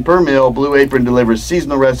person per meal. Blue Apron delivers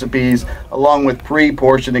seasonal recipes along with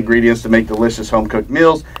pre-portioned ingredients to make delicious home-cooked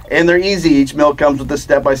meals. And they're easy. Each meal comes with a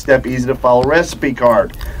step-by-step, easy-to-follow recipe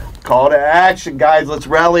card. Call to action, guys. Let's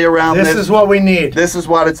rally around this. This is what we need. This is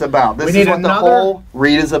what it's about. This We is need what the another- whole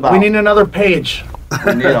read is about. We need another page.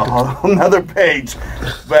 We need a whole another page.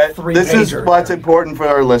 But this is Three-pager. what's important for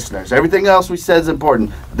our listeners. Everything else we said is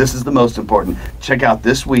important. This is the most important. Check out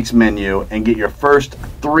this week's menu and get your first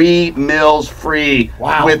 3 meals free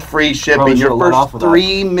with free shipping. Probably Your should've let off first with that.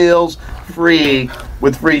 3 meals free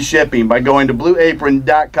with free shipping by going to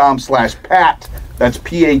blueapron.com/Pat. That's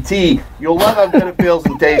P-A-T. You'll love how good it feels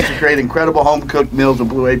and tastes to create incredible home-cooked meals with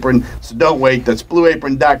Blue Apron. So don't wait. That's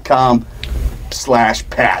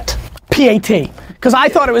blueapron.com/Pat. P-A-T. Because I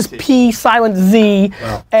thought it was P silent Z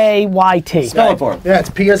A Y T. Spell it for him. Yeah,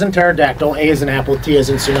 it's P as in pterodactyl, A as in apple, T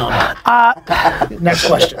as in tsunami. Next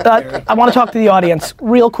question. I want to talk to the audience,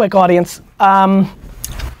 real quick, audience.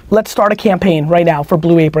 Let's start a campaign right now for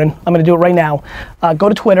Blue Apron. I'm going to do it right now. Go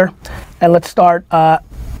to Twitter and let's start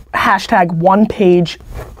hashtag one page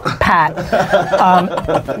Pat.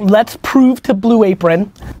 Let's prove to Blue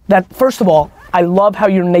Apron that, first of all, I love how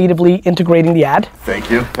you're natively integrating the ad, Thank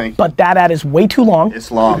you. Thank you. but that ad is way too long. It's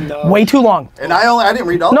long. Way too long. And I didn't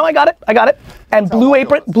read all. No, I got it. And Blue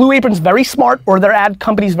Apron's very smart, or their ad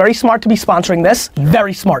company's very smart to be sponsoring this.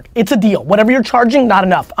 Very smart. It's a deal. Whatever you're charging, not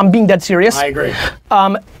enough. I'm being dead serious. I agree.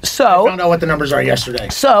 So, I found out what the numbers are yesterday.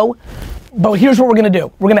 but here's what we're gonna do.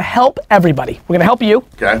 We're gonna help everybody. We're gonna help you.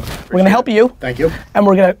 Okay. We're gonna help you. Thank you. And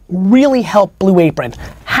we're gonna really help Blue Apron.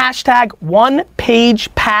 Hashtag one page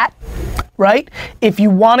Pat, right? If you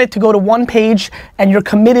wanted to go to one page and you're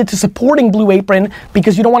committed to supporting Blue Apron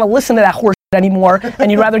because you don't want to listen to that horse anymore and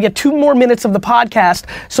you'd rather get 2 more minutes of the podcast,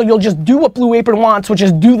 so you'll just do what Blue Apron wants, which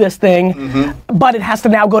is do this thing, but it has to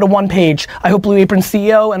now go to one page. I hope Blue Apron's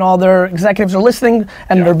CEO and all their executives are listening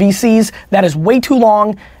and their VCs. That is way too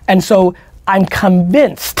long, and so I'm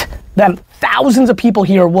convinced that thousands of people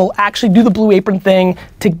here will actually do the Blue Apron thing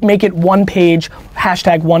to make it one page,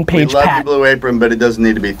 hashtag one We page love you, Pat. Blue Apron, but it doesn't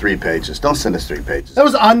need to be 3 pages. Don't send us 3 pages. That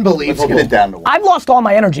was Let's unbelievable. get it down to 1. I've lost all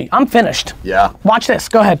my energy. I'm finished. Yeah. Watch this.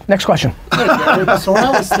 Go ahead. Next question. So what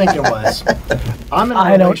I was thinking was, I'm in a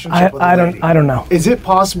I relationship with a lady. don't know. Is it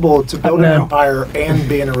possible to build No. an empire and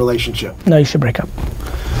be in a relationship? No, you should break up.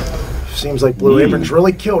 Seems like Blue Apron's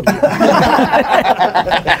really killed you.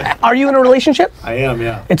 Are you in a relationship? I am,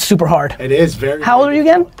 yeah. It's super hard. It is very. How old are you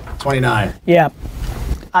again? 29. Yeah.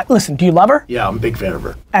 Listen, do you love her? Yeah, I'm a big fan of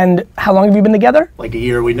her. And how long have you been together? Like a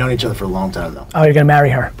year. We've known each other for a long time, though. Oh, you're gonna marry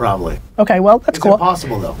her. Probably. Okay, well, that's Is cool. it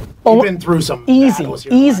possible, though? Oh, You've been through some Easy, battles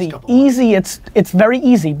here the last easy, couple of months. easy. It's very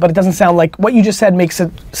easy, but it doesn't sound like what you just said makes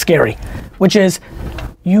it scary, which is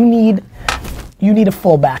you need a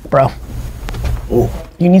fullback, bro. Ooh.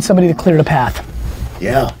 You need somebody to clear the path.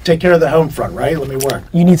 Yeah. Take care of the home front, right? Let me work.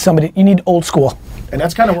 You need somebody. You need old school. And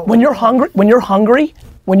that's kind of what. When you're hungry,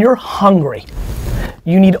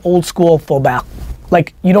 you need old school fullback.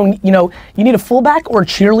 Like you need a fullback or a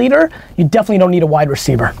cheerleader. You definitely don't need a wide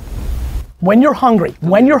receiver. When you're hungry.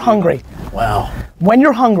 Wow. When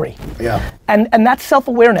you're hungry. Yeah. And that's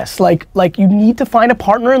self-awareness. Like you need to find a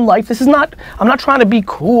partner in life. This is not, I'm not trying to be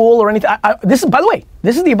cool or anything. This is, by the way,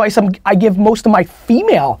 this is the advice I give most of my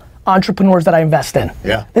female entrepreneurs that I invest in.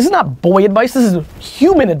 Yeah. This is not boy advice, this is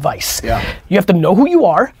human advice. Yeah. You have to know who you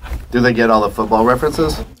are. Do they get all the football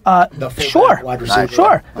references? Sure. Wide receiver.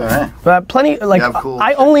 Sure. All right. Plenty, like, cool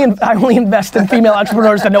I only invest in female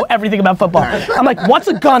entrepreneurs that know everything about football. I'm like, what's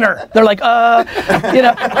a gunner? They're like,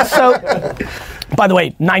 so, by the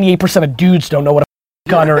way, 98% of dudes don't know what a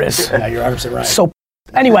gunner is. Yeah, you're 100% right. So,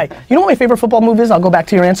 anyway, you know what my favorite football move is? I'll go back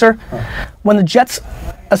to your answer. When the Jets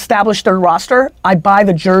established their roster, I buy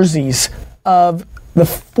the jerseys of the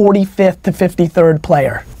 45th to 53rd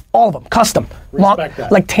player. All of them, custom. Respect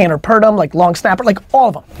that. Like Tanner Purdom, like long snapper, like all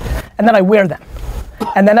of them. And then I wear them.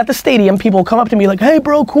 And then at the stadium, people will come up to me like, hey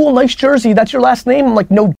bro, cool, nice jersey, that's your last name? I'm like,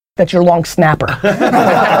 no, that's your long snapper.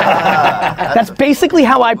 That's basically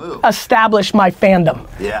how I establish my fandom.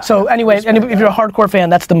 Yeah. So anyway, and if you're a hardcore fan,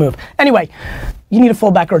 that's the move. Anyway, you need a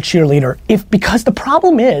fullback or a cheerleader. Because the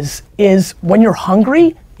problem is when you're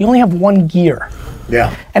hungry, you only have one gear.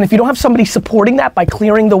 Yeah. And if you don't have somebody supporting that by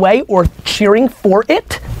clearing the way or cheering for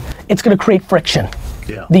it, it's gonna create friction.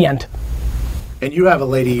 Yeah. The end. And you have a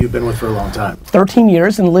lady you've been with for a long time. 13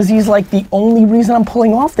 years, and Lizzie's like the only reason I'm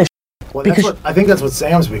pulling off this. Well, Because- I think that's what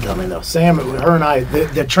Sam's becoming, though. Sam, her and I,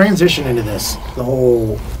 the transition into this, the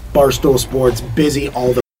whole Barstool Sports, busy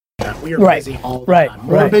all the time. We are Right, busy all the right, time.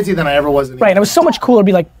 More right. busy than I ever was. In the Right, and it was so much cooler to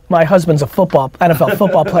be like, my husband's a NFL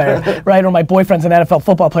football player, right? Or my boyfriend's an NFL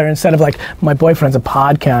football player instead of like, my boyfriend's a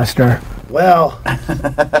podcaster. Well,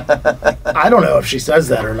 I don't know if she says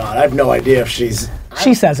that or not. I have no idea if she's...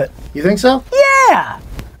 She says it. You think so? Yeah!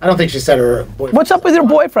 I don't think she said her boyfriend. What's up with your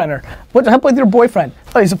boyfriend? Or what's up with your boyfriend?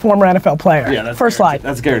 Oh, he's a former NFL player. Yeah, that's First guaranteed. slide.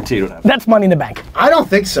 That's guaranteed what happened. That's Money in the Bank. I don't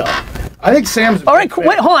think so. I think Sam's... All right,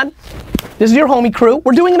 wait, hold on. This is your homie crew.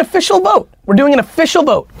 We're doing an official vote.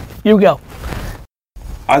 You go.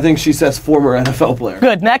 I think she says former NFL player.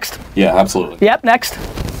 Good, next. Yeah, absolutely. Yep, next.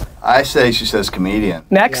 I say she says comedian.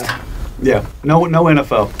 Next. Yeah, no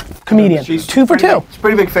NFL. Comedian. She's 2 for 2. She's a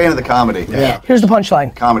pretty big fan of the comedy. Yeah. Here's the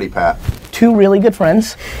punchline. Comedy Pat. 2 really good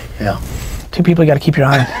friends. Yeah. 2 people you gotta keep your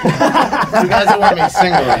eye on. You guys don't want me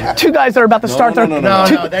single. 2 guys that are about to start their...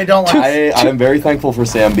 No, they don't like I am very thankful for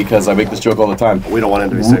Sam because I make this joke all the time. We don't want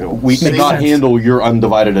him to be single. We cannot handle your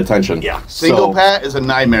undivided attention. Yeah. Single So- Pat is a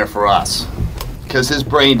nightmare for us because his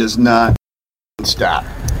brain does not stop.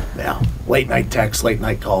 Yeah. Late night texts, late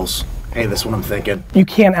night calls. Hey, this is what I'm thinking. You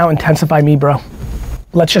can't out-intensify me, bro.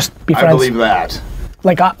 Let's just be friends. I believe that.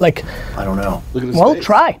 Like, I don't know. Look at his well, face.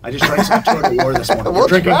 try. I just drank some Total War this morning. We'll We're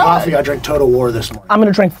drinking try. coffee. I drank Total War this morning. I'm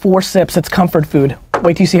gonna drink 4 sips. It's comfort food.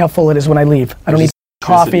 Wait till you see how full it is when I leave. I don't need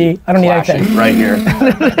coffee. I don't need anything. Right here.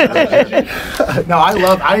 No,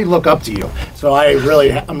 I look up to you. So I'm really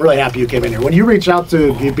happy you came in here. When you reach out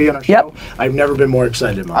to be on our show, Yep. I've never been more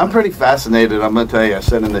excited. I'm pretty fascinated. I'm going to tell you, I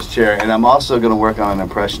sit in this chair, and I'm also going to work on an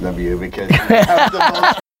impression of you because you have the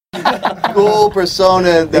most cool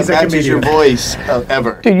persona that He's a matches your comedian. voice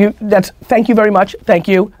ever. Dude, thank you very much. Thank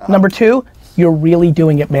you. Number 2, you're really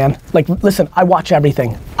doing it, man. Like, listen, I watch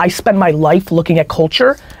everything. I spend my life looking at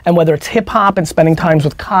culture, and whether it's hip hop and spending times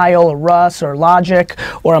with Kyle or Russ or Logic,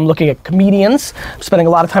 or I'm looking at comedians, I'm spending a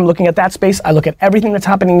lot of time looking at that space. I look at everything that's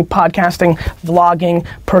happening in podcasting, vlogging,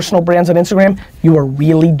 personal brands on Instagram. You are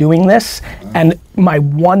really doing this, and my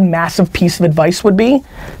one massive piece of advice would be,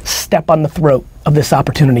 step on the throat of this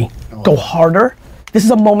opportunity. Go harder. This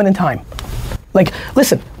is a moment in time. Like,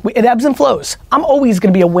 listen, it ebbs and flows. I'm always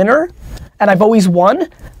gonna be a winner, and I've always won,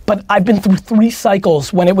 but I've been through 3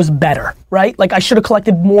 cycles when it was better, right? Like, I should have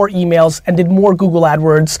collected more emails and did more Google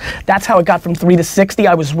AdWords. That's how it got from 3 to 60.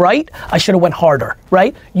 I was right. I should have went harder,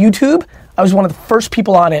 right? YouTube, I was one of the first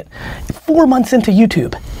people on it. 4 months into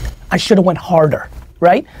YouTube, I should have went harder,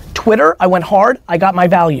 right? Twitter, I went hard. I got my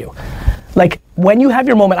value. Like, when you have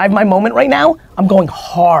your moment, I have my moment right now, I'm going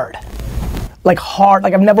hard. Like hard,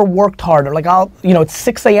 like I've never worked harder. Like it's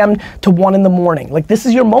 6 a.m. to 1 in the morning. Like, this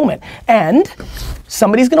is your moment. And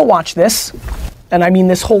somebody's gonna watch this, and I mean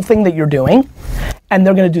this whole thing that you're doing, and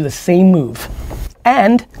they're gonna do the same move.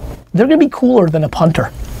 And they're gonna be cooler than a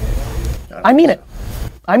punter. I mean it.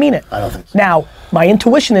 I don't think so. Now, my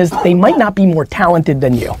intuition is they might not be more talented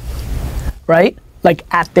than you, right? Like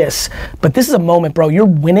at this. But this is a moment, bro. You're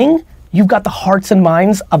winning. You've got the hearts and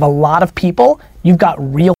minds of a lot of people. You've got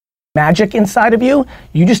real magic inside of you.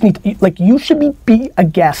 You just need to, like, you should be a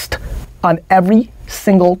guest on every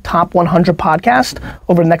single top 100 podcast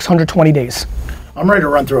over the next 120 days. I'm ready to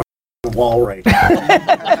run through a wall right now.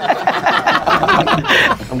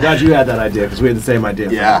 I'm glad you had that idea because we had the same idea.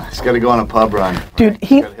 Yeah, he's got to go on a pub run. Dude,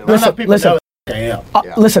 listen,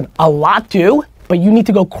 a lot do, but you need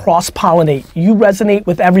to go cross-pollinate. You resonate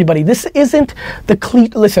with everybody. This isn't the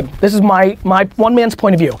listen, this is my one man's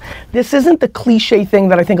point of view. This isn't the cliche thing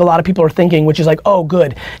that I think a lot of people are thinking, which is like, oh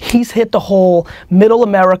good, he's hit the whole middle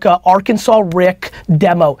America, Arkansas Rick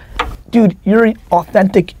demo. Dude, you're an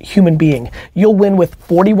authentic human being. You'll win with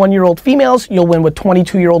 41-year-old females. You'll win with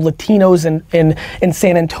 22-year-old Latinos in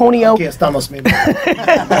San Antonio.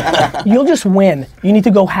 You'll just win. You need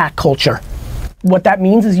to go hack culture. What that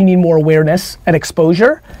means is you need more awareness and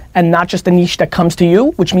exposure, and not just a niche that comes to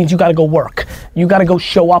you, which means you got to go work. You got to go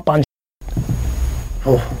show up on.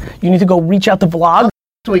 You need to go reach out to vlog. How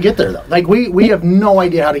do we get there though? Like we have no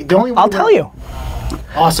idea how to. The only way I'll tell you.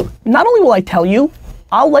 Awesome. Not only will I tell you,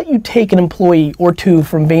 I'll let you take an employee or two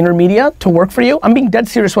from VaynerMedia to work for you. I'm being dead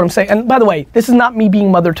serious what I'm saying. And by the way, this is not me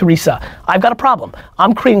being Mother Teresa. I've got a problem.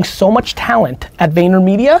 I'm creating so much talent at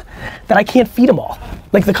VaynerMedia that I can't feed them all.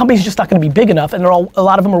 Like the company's just not gonna be big enough, and a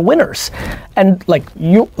lot of them are winners. And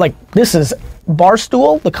this is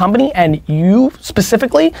Barstool, the company, and you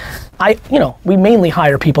specifically, we mainly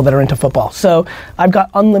hire people that are into football. So I've got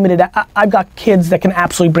I've got kids that can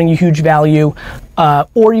absolutely bring you huge value,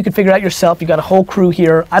 or you can figure it out yourself. You got a whole crew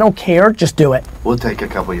here. I don't care, just do it. We'll take a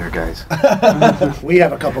couple of your guys. We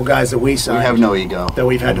have a couple guys that we signed. We have no ego. That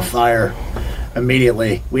we've had to fire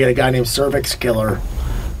immediately. We had a guy named Cervix Killer.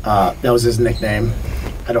 That was his nickname.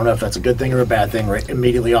 I don't know if that's a good thing or a bad thing right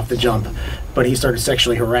immediately off the jump, but he started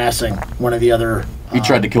sexually harassing one of the other. He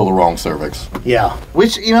tried to kill the wrong cervix. Yeah.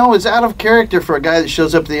 Which, is out of character for a guy that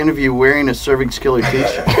shows up to the interview wearing a cervix killer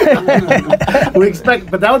t-shirt. We expect,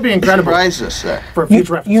 but that would be incredible. Surprise us there. For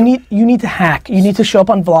future reference. You need to hack. You need to show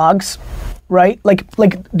up on vlogs, right? Like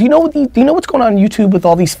do you know what's going on YouTube with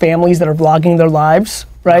all these families that are vlogging their lives?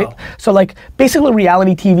 Right? Wow. So basically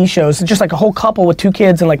reality TV shows, it's just like a whole couple with 2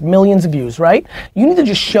 kids and millions of views, right? You need to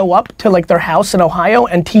just show up to their house in Ohio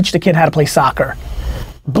and teach the kid how to play soccer.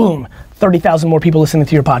 Boom, 30,000 more people listening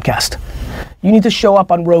to your podcast. You need to show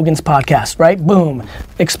up on Rogan's podcast, right? Boom,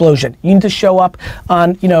 explosion. You need to show up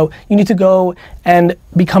on, you need to go and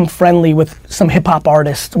become friendly with some hip hop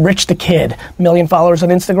artists, Rich the Kid, 1 million followers on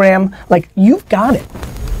Instagram. You've got it.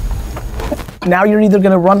 Now you're either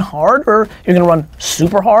gonna run hard, or you're gonna run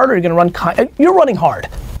super hard, or you're gonna run. You're running hard.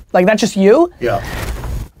 That's just you. Yeah.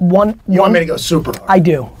 You want me to go super hard? I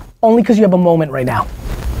do. Only because you have a moment right now.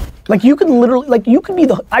 You can literally, you can be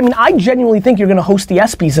the. I genuinely think you're gonna host the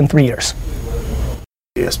ESPYs in 3 years.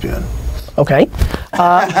 ESPN. Okay.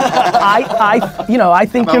 I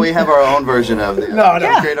think. But we have our own version of it. No,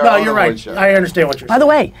 you're right. Show. I understand what you're saying. By the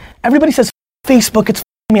way, everybody says Facebook. It's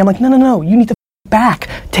me. I'm like, no. You need to back.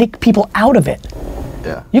 Take people out of it.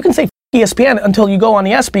 Yeah. You can say ESPN until you go on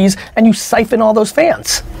the ESPYs and you siphon all those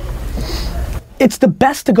fans. It's the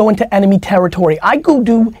best to go into enemy territory. I go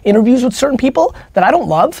do interviews with certain people that I don't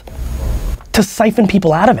love to siphon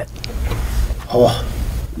people out of it. Oh,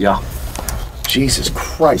 yeah. Jesus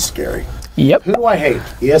Christ, Gary. Yep. Who do I hate?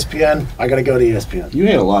 ESPN. I got to go to ESPN. You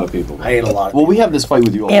hate a lot of people. I hate a lot. Well, we have this fight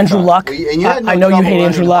with you all Andrew the time. Luck. I know you hate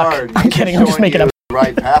Andrew Luck. I'm kidding. I'm just making up.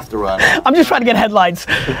 Right path to run. I'm just trying to get headlines.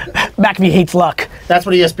 McAfee hates Luck. That's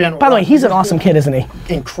what ESPN. By the way, he's an awesome kid, isn't he?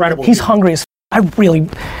 Incredible. He's hungry as.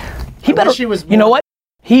 He better. You know what?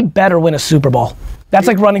 He better win a Super Bowl. That's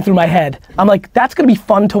running through my head. I'm like, that's gonna be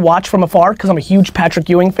fun to watch from afar because I'm a huge Patrick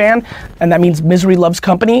Ewing fan, and that means misery loves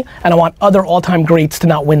company, and I want other all-time greats to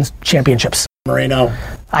not win championships. Marino.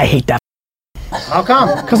 I hate that. How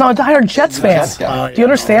come? Because I'm a diehard Jets fan. Do you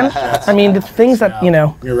understand? The things that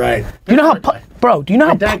You're right. Do you know how, bro? Do you know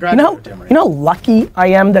how lucky I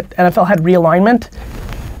am that NFL had realignment?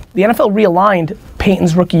 The NFL realigned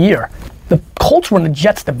Peyton's rookie year. The Colts were in the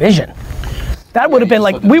Jets division. That would have been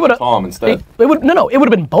we would have. Tom instead. It would have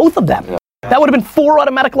been both of them. Yeah. That would have been 4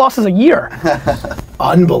 automatic losses a year.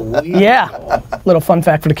 Unbelievable. Yeah. Little fun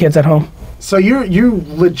fact for the kids at home. So you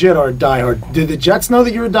legit are a diehard. Did the Jets know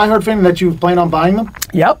that you're a diehard fan and that you plan on buying them?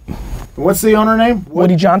 Yep. What's the owner name?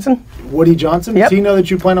 Woody Johnson. Woody Johnson? Yep. Does he know that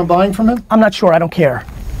you plan on buying from him? I'm not sure. I don't care.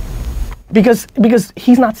 Because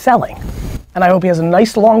he's not selling. And I hope he has a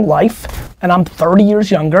nice long life. And I'm 30 years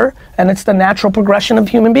younger. And it's the natural progression of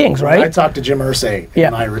human beings, right? I talked to Jim Irsay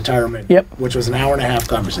in my retirement, which was an hour-and-a-half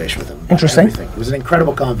conversation with him. Interesting. Everything. It was an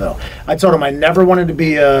incredible convo. I told him I never wanted to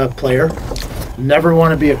be a player, never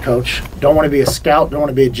want to be a coach, don't want to be a scout, don't want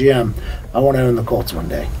to be a GM. I want to own the Colts one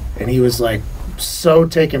day. And he was so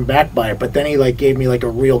taken back by it, but then he gave me a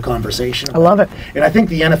real conversation. I love it. And I think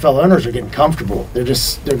the NFL owners are getting comfortable. They're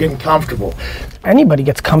getting comfortable. Anybody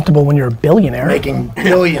gets comfortable when you're a billionaire. Making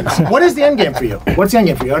billions. What is the end game for you? What's the end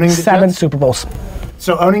game for you? Owning the 7 Jets? Super Bowls.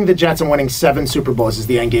 So owning the Jets and winning 7 Super Bowls is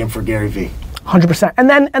the end game for Gary Vee. 100%. And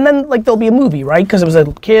then like there'll be a movie, right? Because it was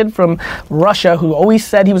a kid from Russia who always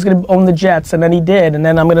said he was going to own the Jets, and then he did. And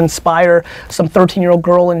then I'm going to inspire some 13-year-old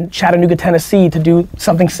girl in Chattanooga, Tennessee to do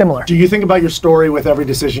something similar. Do you think about your story with every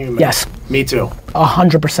decision you make? Yes. Me too.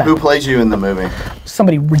 100%. Who plays you in the movie?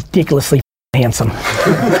 Somebody ridiculously handsome.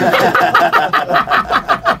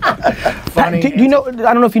 Funny. Do you know? I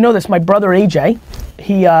don't know if you know this. My brother AJ,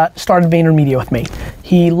 he started VaynerMedia with me.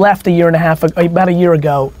 He left about a year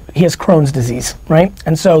ago. He has Crohn's disease, right?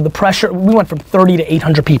 And so the pressure. We went from 30 to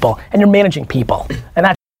 800 people, and you're managing people, and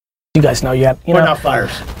that you guys know yet. What about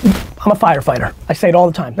fires? I'm a firefighter. I say it all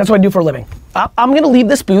the time. That's what I do for a living. I'm going to leave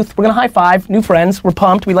this booth. We're going to high five. New friends. We're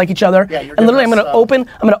pumped. We like each other. Yeah, you're and literally, I'm giving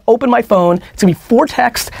going to open my phone. It's going to be 4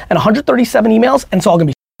 texts and 137 emails, and it's all going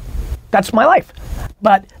to be. That's my life.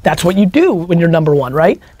 But that's what you do when you're number one,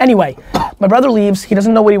 right? Anyway, my brother leaves. He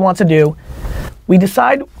doesn't know what he wants to do. We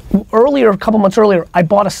decide a couple months earlier, I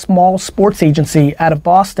bought a small sports agency out of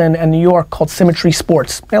Boston and New York called Symmetry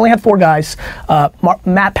Sports. They only had 4 guys.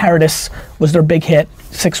 Matt Paradis was their big hit,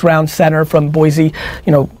 6th-round center from Boise,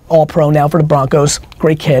 all pro now for the Broncos.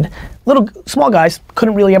 Great kid. Little, small guys,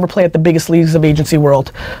 couldn't really ever play at the biggest leagues of agency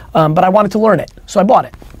world, but I wanted to learn it, so I bought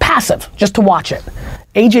it. Passive, just to watch it.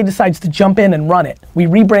 AJ decides to jump in and run it. We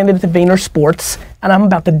rebranded it to Vayner Sports, and I'm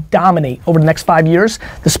about to dominate over the next 5 years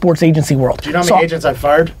the sports agency world. Do you know how many agents I've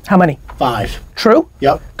fired? How many? 5. True?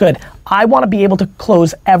 Yep. Good. I want to be able to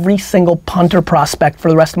close every single punter prospect for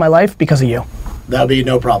the rest of my life because of you. That'll be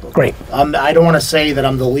no problem. Great. I don't want to say that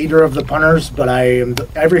I'm the leader of the punters, but I am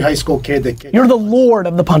every high school kid that kicks. You're the lord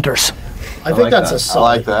of the punters. I think that's a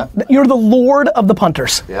solid. I like that. You're the lord of the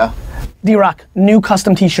punters. Yeah. D-Rock, new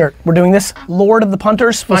custom t-shirt. We're doing this. Lord of the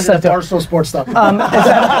punters. Find it at BarstoolSports.com. Is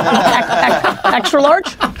that extra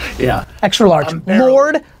large? Yeah. Extra large.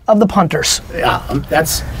 Lord of the punters. Yeah,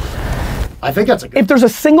 I think that's a good. If there's a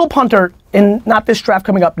single punter in not this draft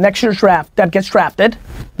coming up, next year's draft that gets drafted,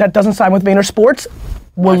 that doesn't sign with Vayner Sports,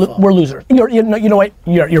 we're losers. You know what?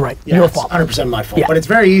 You're right. Yeah, Your it's fault. 100% my fault. Yeah. But it's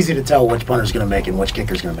very easy to tell which punter's going to make it and which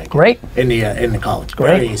kicker's going to make it. Great. In the college.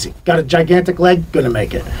 Great. Very easy. Got a gigantic leg, going to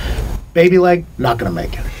make it. Baby leg, not going to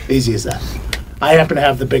make it. Easy as that. I happen to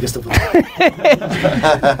have the biggest of them.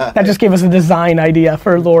 That just gave us a design idea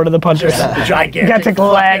for Lord of the Punters. The gigantic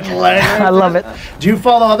leg. I love it. Do you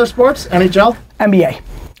follow other sports? NHL? NBA.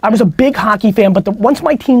 I was a big hockey fan, but once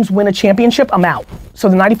my teams win a championship, I'm out. So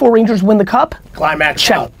the 94 Rangers win the cup. Climax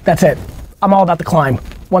check. out. That's it. I'm all about the climb.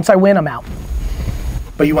 Once I win, I'm out.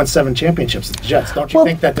 But you won 7 championships at the Jets. Don't you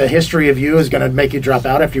think that the history of you is going to make you drop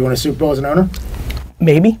out after you win a Super Bowl as an owner?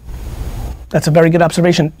 Maybe. That's a very good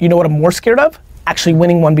observation. You know what I'm more scared of? Actually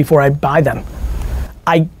winning one before I buy them.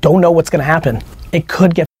 I don't know what's going to happen. It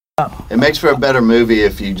could get up. It makes for a better movie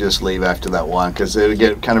if you just leave after that one, because it'll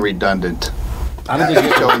get kind of redundant. I don't think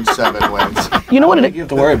you're going 7 wins. You know what you have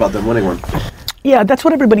to worry about them winning one. Yeah, that's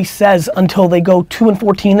what everybody says until they go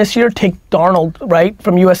 2-14 this year, take Darnold, right,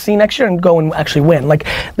 from USC next year and go and actually win.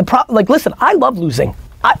 Listen, I love losing.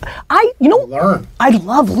 Learn. I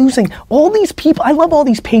love losing. All these people, I love all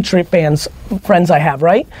these Patriot friends I have,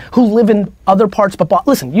 right? Who live in other parts, but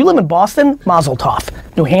listen, you live in Boston, Mazel Tov.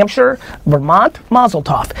 New Hampshire, Vermont, Mazel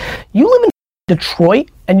Tov. You live in Detroit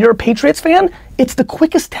and you're a Patriots fan, it's the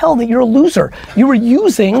quickest tell that you're a loser. It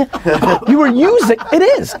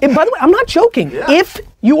is. And by the way, I'm not joking. Yeah. If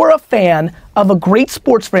you are a fan of a great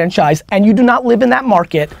sports franchise and you do not live in that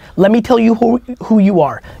market, let me tell you who you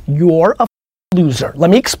are. You're a loser. Let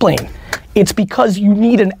me explain. It's because you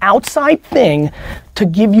need an outside thing to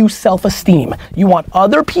give you self-esteem. You want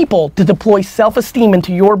other people to deploy self-esteem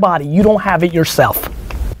into your body. You don't have it yourself.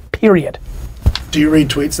 Period. Do you read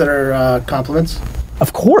tweets that are compliments?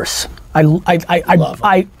 Of course. I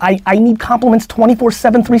need compliments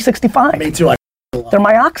 24/7, 365. Me too. They're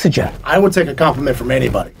my oxygen. I would take a compliment from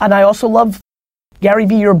anybody. And I also love Gary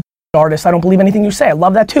Vee, you're artist. I don't believe anything you say. I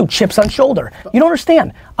love that too. Chips on shoulder. You don't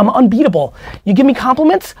understand. I'm unbeatable. You give me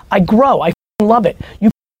compliments, I grow. I love it. You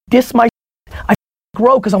diss my I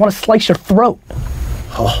grow because I want to slice your throat.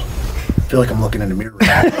 Oh, I feel like I'm looking in the mirror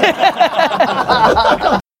right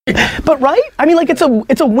now. But right? I mean, it's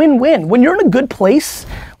a win-win. When you're in a good place,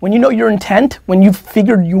 when you know your intent, when you've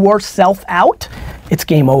figured yourself out, it's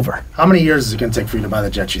game over. How many years is it going to take for you to buy the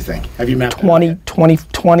Jets, you think? Have you mapped 20. 20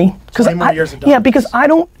 more years of because I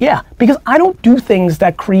don't do things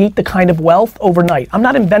that create the kind of wealth overnight. I'm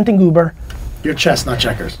not inventing Uber. You're chess, not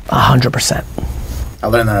checkers. 100%. I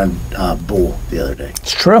learned that on Bull the other day.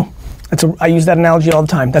 It's true. I use that analogy all the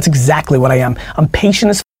time. That's exactly what I am. I'm patient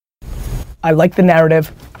as I like the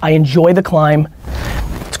narrative. I enjoy the climb.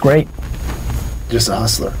 It's great. Just a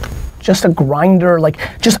hustler. just a grinder, like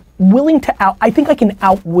just willing to I think I can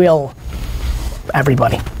outwill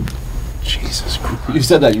everybody. Jesus Christ. You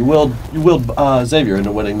said that. You willed Xavier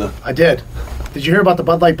into winning the... I did. Did you hear about the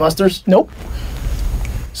Bud Light Busters? Nope.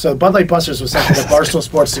 So Bud Light Busters was something that Barstool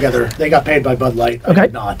Sports together. They got paid by Bud Light. I Okay.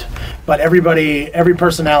 did not. But every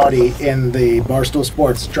personality in the Barstool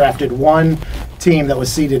Sports drafted one team that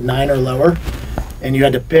was seeded 9 or lower, and you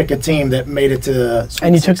had to pick a team that made it to Sweet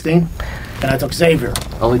And you took- 16. And I took Xavier.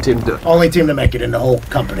 Only team to do it. Only team to make it in the whole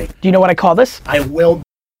company. Do you know what I call this? I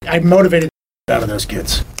motivated the out of those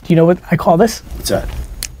kids. Do you know what I call this? What's that?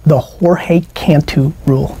 The Jorge Cantu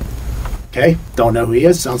rule. Okay, don't know who he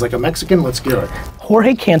is. Sounds like a Mexican. Let's do it.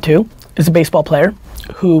 Jorge Cantu is a baseball player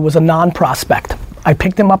who was a non-prospect. I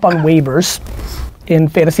picked him up on waivers in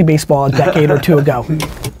fantasy baseball a decade or two ago.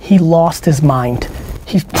 He lost his mind.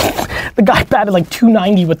 The guy batted like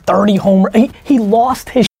 290 with 30 homers. He lost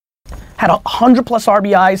his shit. Had 100 plus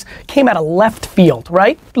RBIs, came out of left field,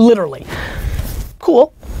 right? Literally.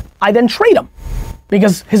 Cool. I then trade him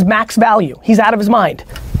because his max value, he's out of his mind.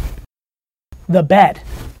 The bed.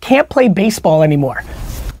 Can't play baseball anymore.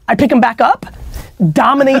 I pick him back up,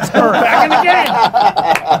 dominates Earth. Back in the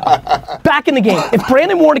game. Back in the game. If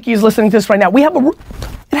Brandon Warnicki is listening to this right now,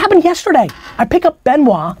 it happened yesterday. I pick up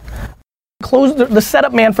Benoit, close the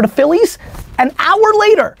setup man for the Phillies. An hour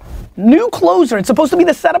later, new closer. It's supposed to be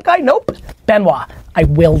the setup guy. Nope. Benoit. I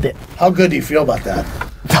willed it. How good do you feel about that?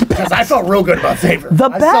 Because I felt real good about Xavier. The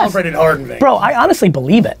I best. celebrated hard in Vegas. Bro, I honestly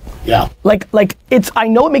believe it. Yeah. Like I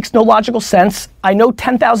know it makes no logical sense. I know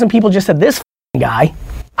 10,000 people just said this guy.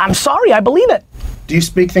 I'm sorry, I believe it. Do you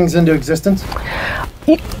speak things into existence?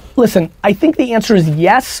 Listen, I think the answer is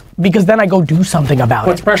yes, because then I go do something about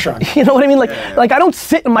Puts it. pressure on you. You know what I mean? Like I don't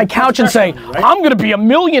sit in my couch and say, pressure on you, right? I'm gonna be a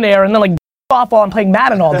millionaire, and then like off while I'm playing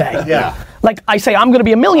Madden all day. Yeah. Like I say, I'm gonna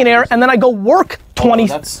be a millionaire, and then I go work 20.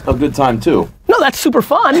 That's a good time, too. No, that's super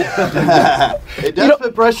fun. It does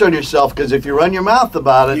put pressure on yourself because if you run your mouth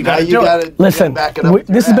about it, You now gotta you do it. got to Listen, back it up. with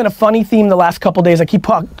your this has been a ass. funny theme the last couple days. I keep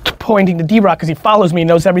pointing to D-Rock because he follows me,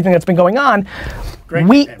 knows everything that's been going on. Great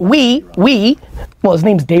nickname, Well, his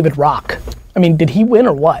name's David Rock. I mean, did he win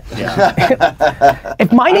or what? Yeah.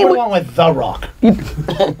 If my I name would was went with The Rock.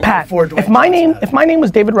 Pat, Before Dwayne if my Johnson name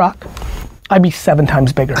was David Rock, I'd be 7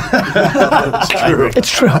 times bigger. It's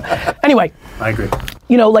true. Anyway, I agree.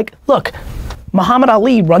 you know, like, look, Muhammad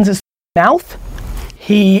Ali runs his mouth.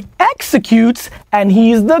 He executes, and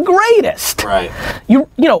he's the greatest. Right. You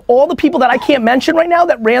know, all the people that I can't mention right now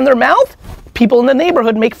that ran their mouth, people in the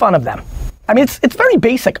neighborhood make fun of them. I mean, it's very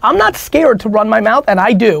basic. I'm not scared to run my mouth, and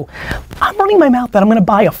I do. I'm running my mouth that I'm going to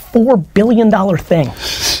buy a $4 billion thing.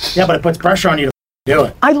 Yeah, but it puts pressure on you to do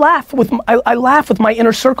it. I laugh with my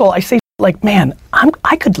inner circle. I say like, man,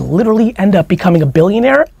 I could literally end up becoming a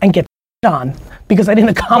billionaire and get on because I didn't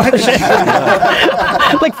accomplish it.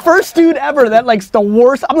 Like first dude ever that like's the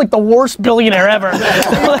worst. I'm like the worst billionaire ever.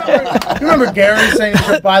 You remember Gary saying he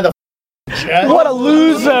should buy the jet? What a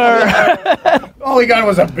loser. All he got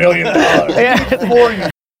was $1 billion. For you.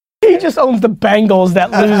 He just owns the Bengals,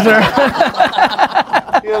 that loser.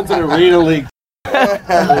 He owns an arena league.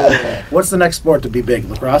 What's the next sport to be big?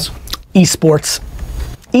 Lacrosse? Esports.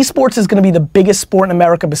 Esports is going to be the biggest sport in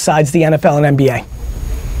America besides the NFL and NBA.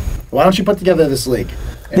 Why don't you put together this league?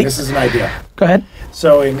 And this is an idea. Go ahead.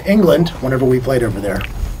 So in England, whenever we played over there,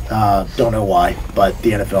 don't know why, but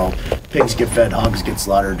the NFL, pigs get fed, hogs get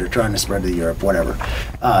slaughtered. They're trying to spread to Europe, whatever.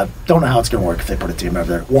 Don't know how it's going to work if they put a team over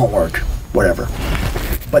there. Won't work, whatever.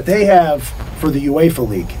 But they have, for the UEFA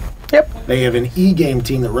League, Yep. they have an e-game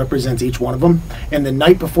team that represents each one of them. And the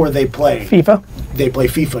night before they play, FIFA. they play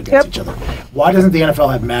FIFA against Yep. each other. Why doesn't the NFL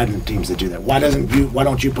have Madden teams that do that? Why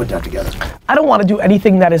don't you put that together? I don't want to do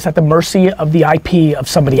anything that is at the mercy of the IP of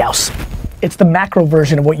somebody else. It's the macro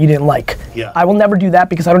version of what you didn't like. Yeah. I will never do that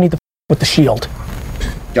because I don't need to with the shield.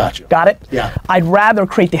 Gotcha. Got it? Yeah. I'd rather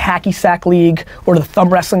create the hacky sack league or the thumb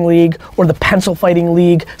wrestling league or the pencil fighting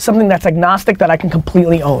league, something that's agnostic that I can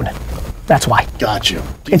completely own. That's why. Got you.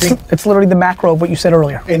 Do you think It's literally the macro of what you said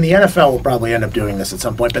earlier. in the NFL will probably end up doing this at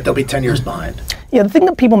some point, but they'll be 10 years behind. Yeah, the thing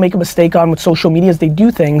that people make a mistake on with social media is they do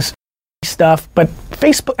things, stuff, but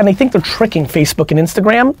Facebook, and they think they're tricking Facebook and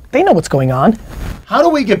Instagram. They know what's going on. How do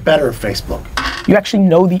we get better at Facebook? You actually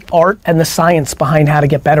know the art and the science behind how to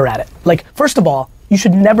get better at it. Like, first of all, you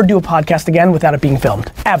should never do a podcast again without it being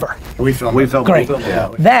filmed, ever. We film. Great. Yeah.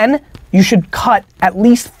 Then you should cut at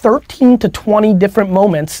least 13 to 20 different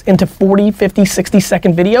moments into 40, 50,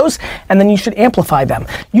 60-second videos, and then you should amplify them.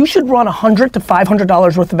 You should run $100 to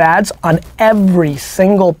 $500 worth of ads on every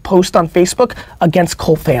single post on Facebook against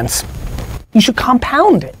Colt fans. You should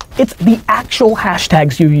compound it. It's the actual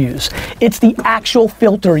hashtags you use. It's the actual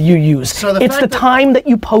filter you use. So the it's the fact that- time that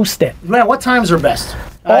you post it. Man, what times are best?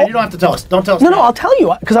 Oh. You don't have to tell us. Don't tell us. No, now. I'll tell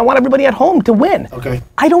you because I want everybody at home to win. Okay.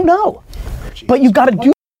 I don't know. But you've got to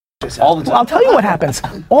do. All the time. I'll tell you what happens.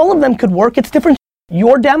 All of them could work. It's different.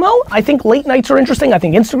 Your demo, I think late nights are interesting. I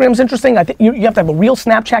think Instagram's interesting. I think you have to have a real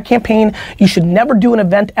Snapchat campaign. You should never do an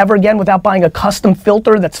event ever again without buying a custom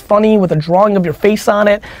filter that's funny with a drawing of your face on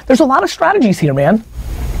it. There's a lot of strategies here, man.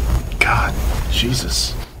 God,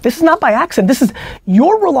 Jesus. This is not by accident.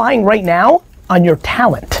 You're relying right now on your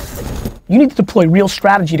talent. You need to deploy real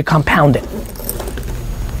strategy to compound it.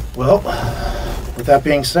 Well, with that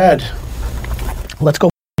being said, let's go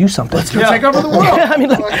do something. Let's go take over the world. I mean,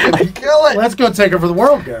 kill it. Let's go take over the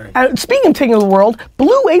world, Gary. Speaking of taking over the world,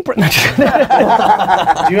 Blue Apron. Do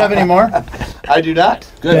you have any more? I do not.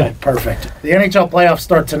 Good. Perfect. The NHL playoffs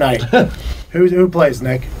start tonight. Who plays,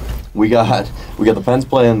 Nick? We got the Pens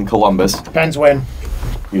playing Columbus. Pens win.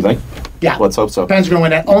 You think? Yeah. Let's hope so. Pens gonna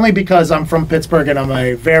win it only because I'm from Pittsburgh and I'm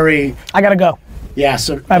a very. I gotta go. Yeah.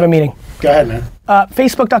 So I have a meeting. Go ahead, man.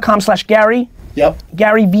 Facebook.com/Gary. Yep.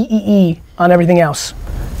 Gary VEE on everything else.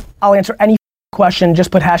 I'll answer any question.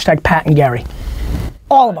 Just put hashtag Pat and Gary.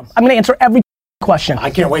 All of them. I'm gonna answer every question.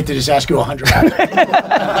 I can't wait to just ask you 100.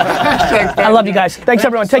 I love you guys. Thanks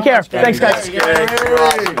everyone. Take care. Thanks guys.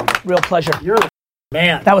 Real pleasure. You're the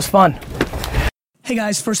man. That was fun. Hey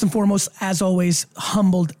guys, first and foremost, as always,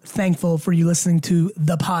 humbled, thankful for you listening to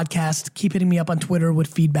the podcast. Keep hitting me up on Twitter with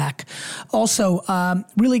feedback. Also,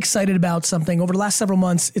 really excited about something. Over the last several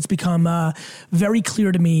months, it's become very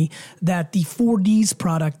clear to me that the 4Ds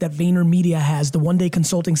product that VaynerMedia has, the one-day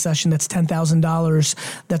consulting session that's $10,000,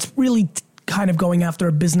 that's really kind of going after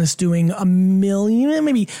a business doing $1 million,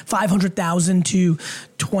 maybe 500,000 to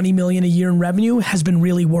 20 million a year in revenue, has been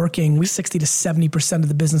really working. 60 to 70% of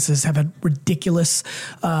the businesses have had ridiculous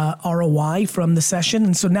ROI from the session.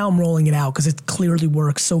 And so now I'm rolling it out because it clearly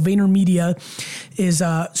works. So VaynerMedia is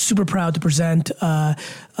super proud to present the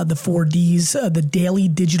 4Ds, the Daily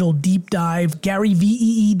Digital Deep Dive,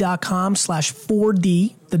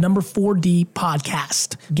 GaryVee.com/4D, the number 4D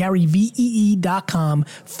podcast. GaryVee.com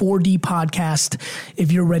 4D podcast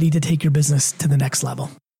if you're ready to take your business to the next level.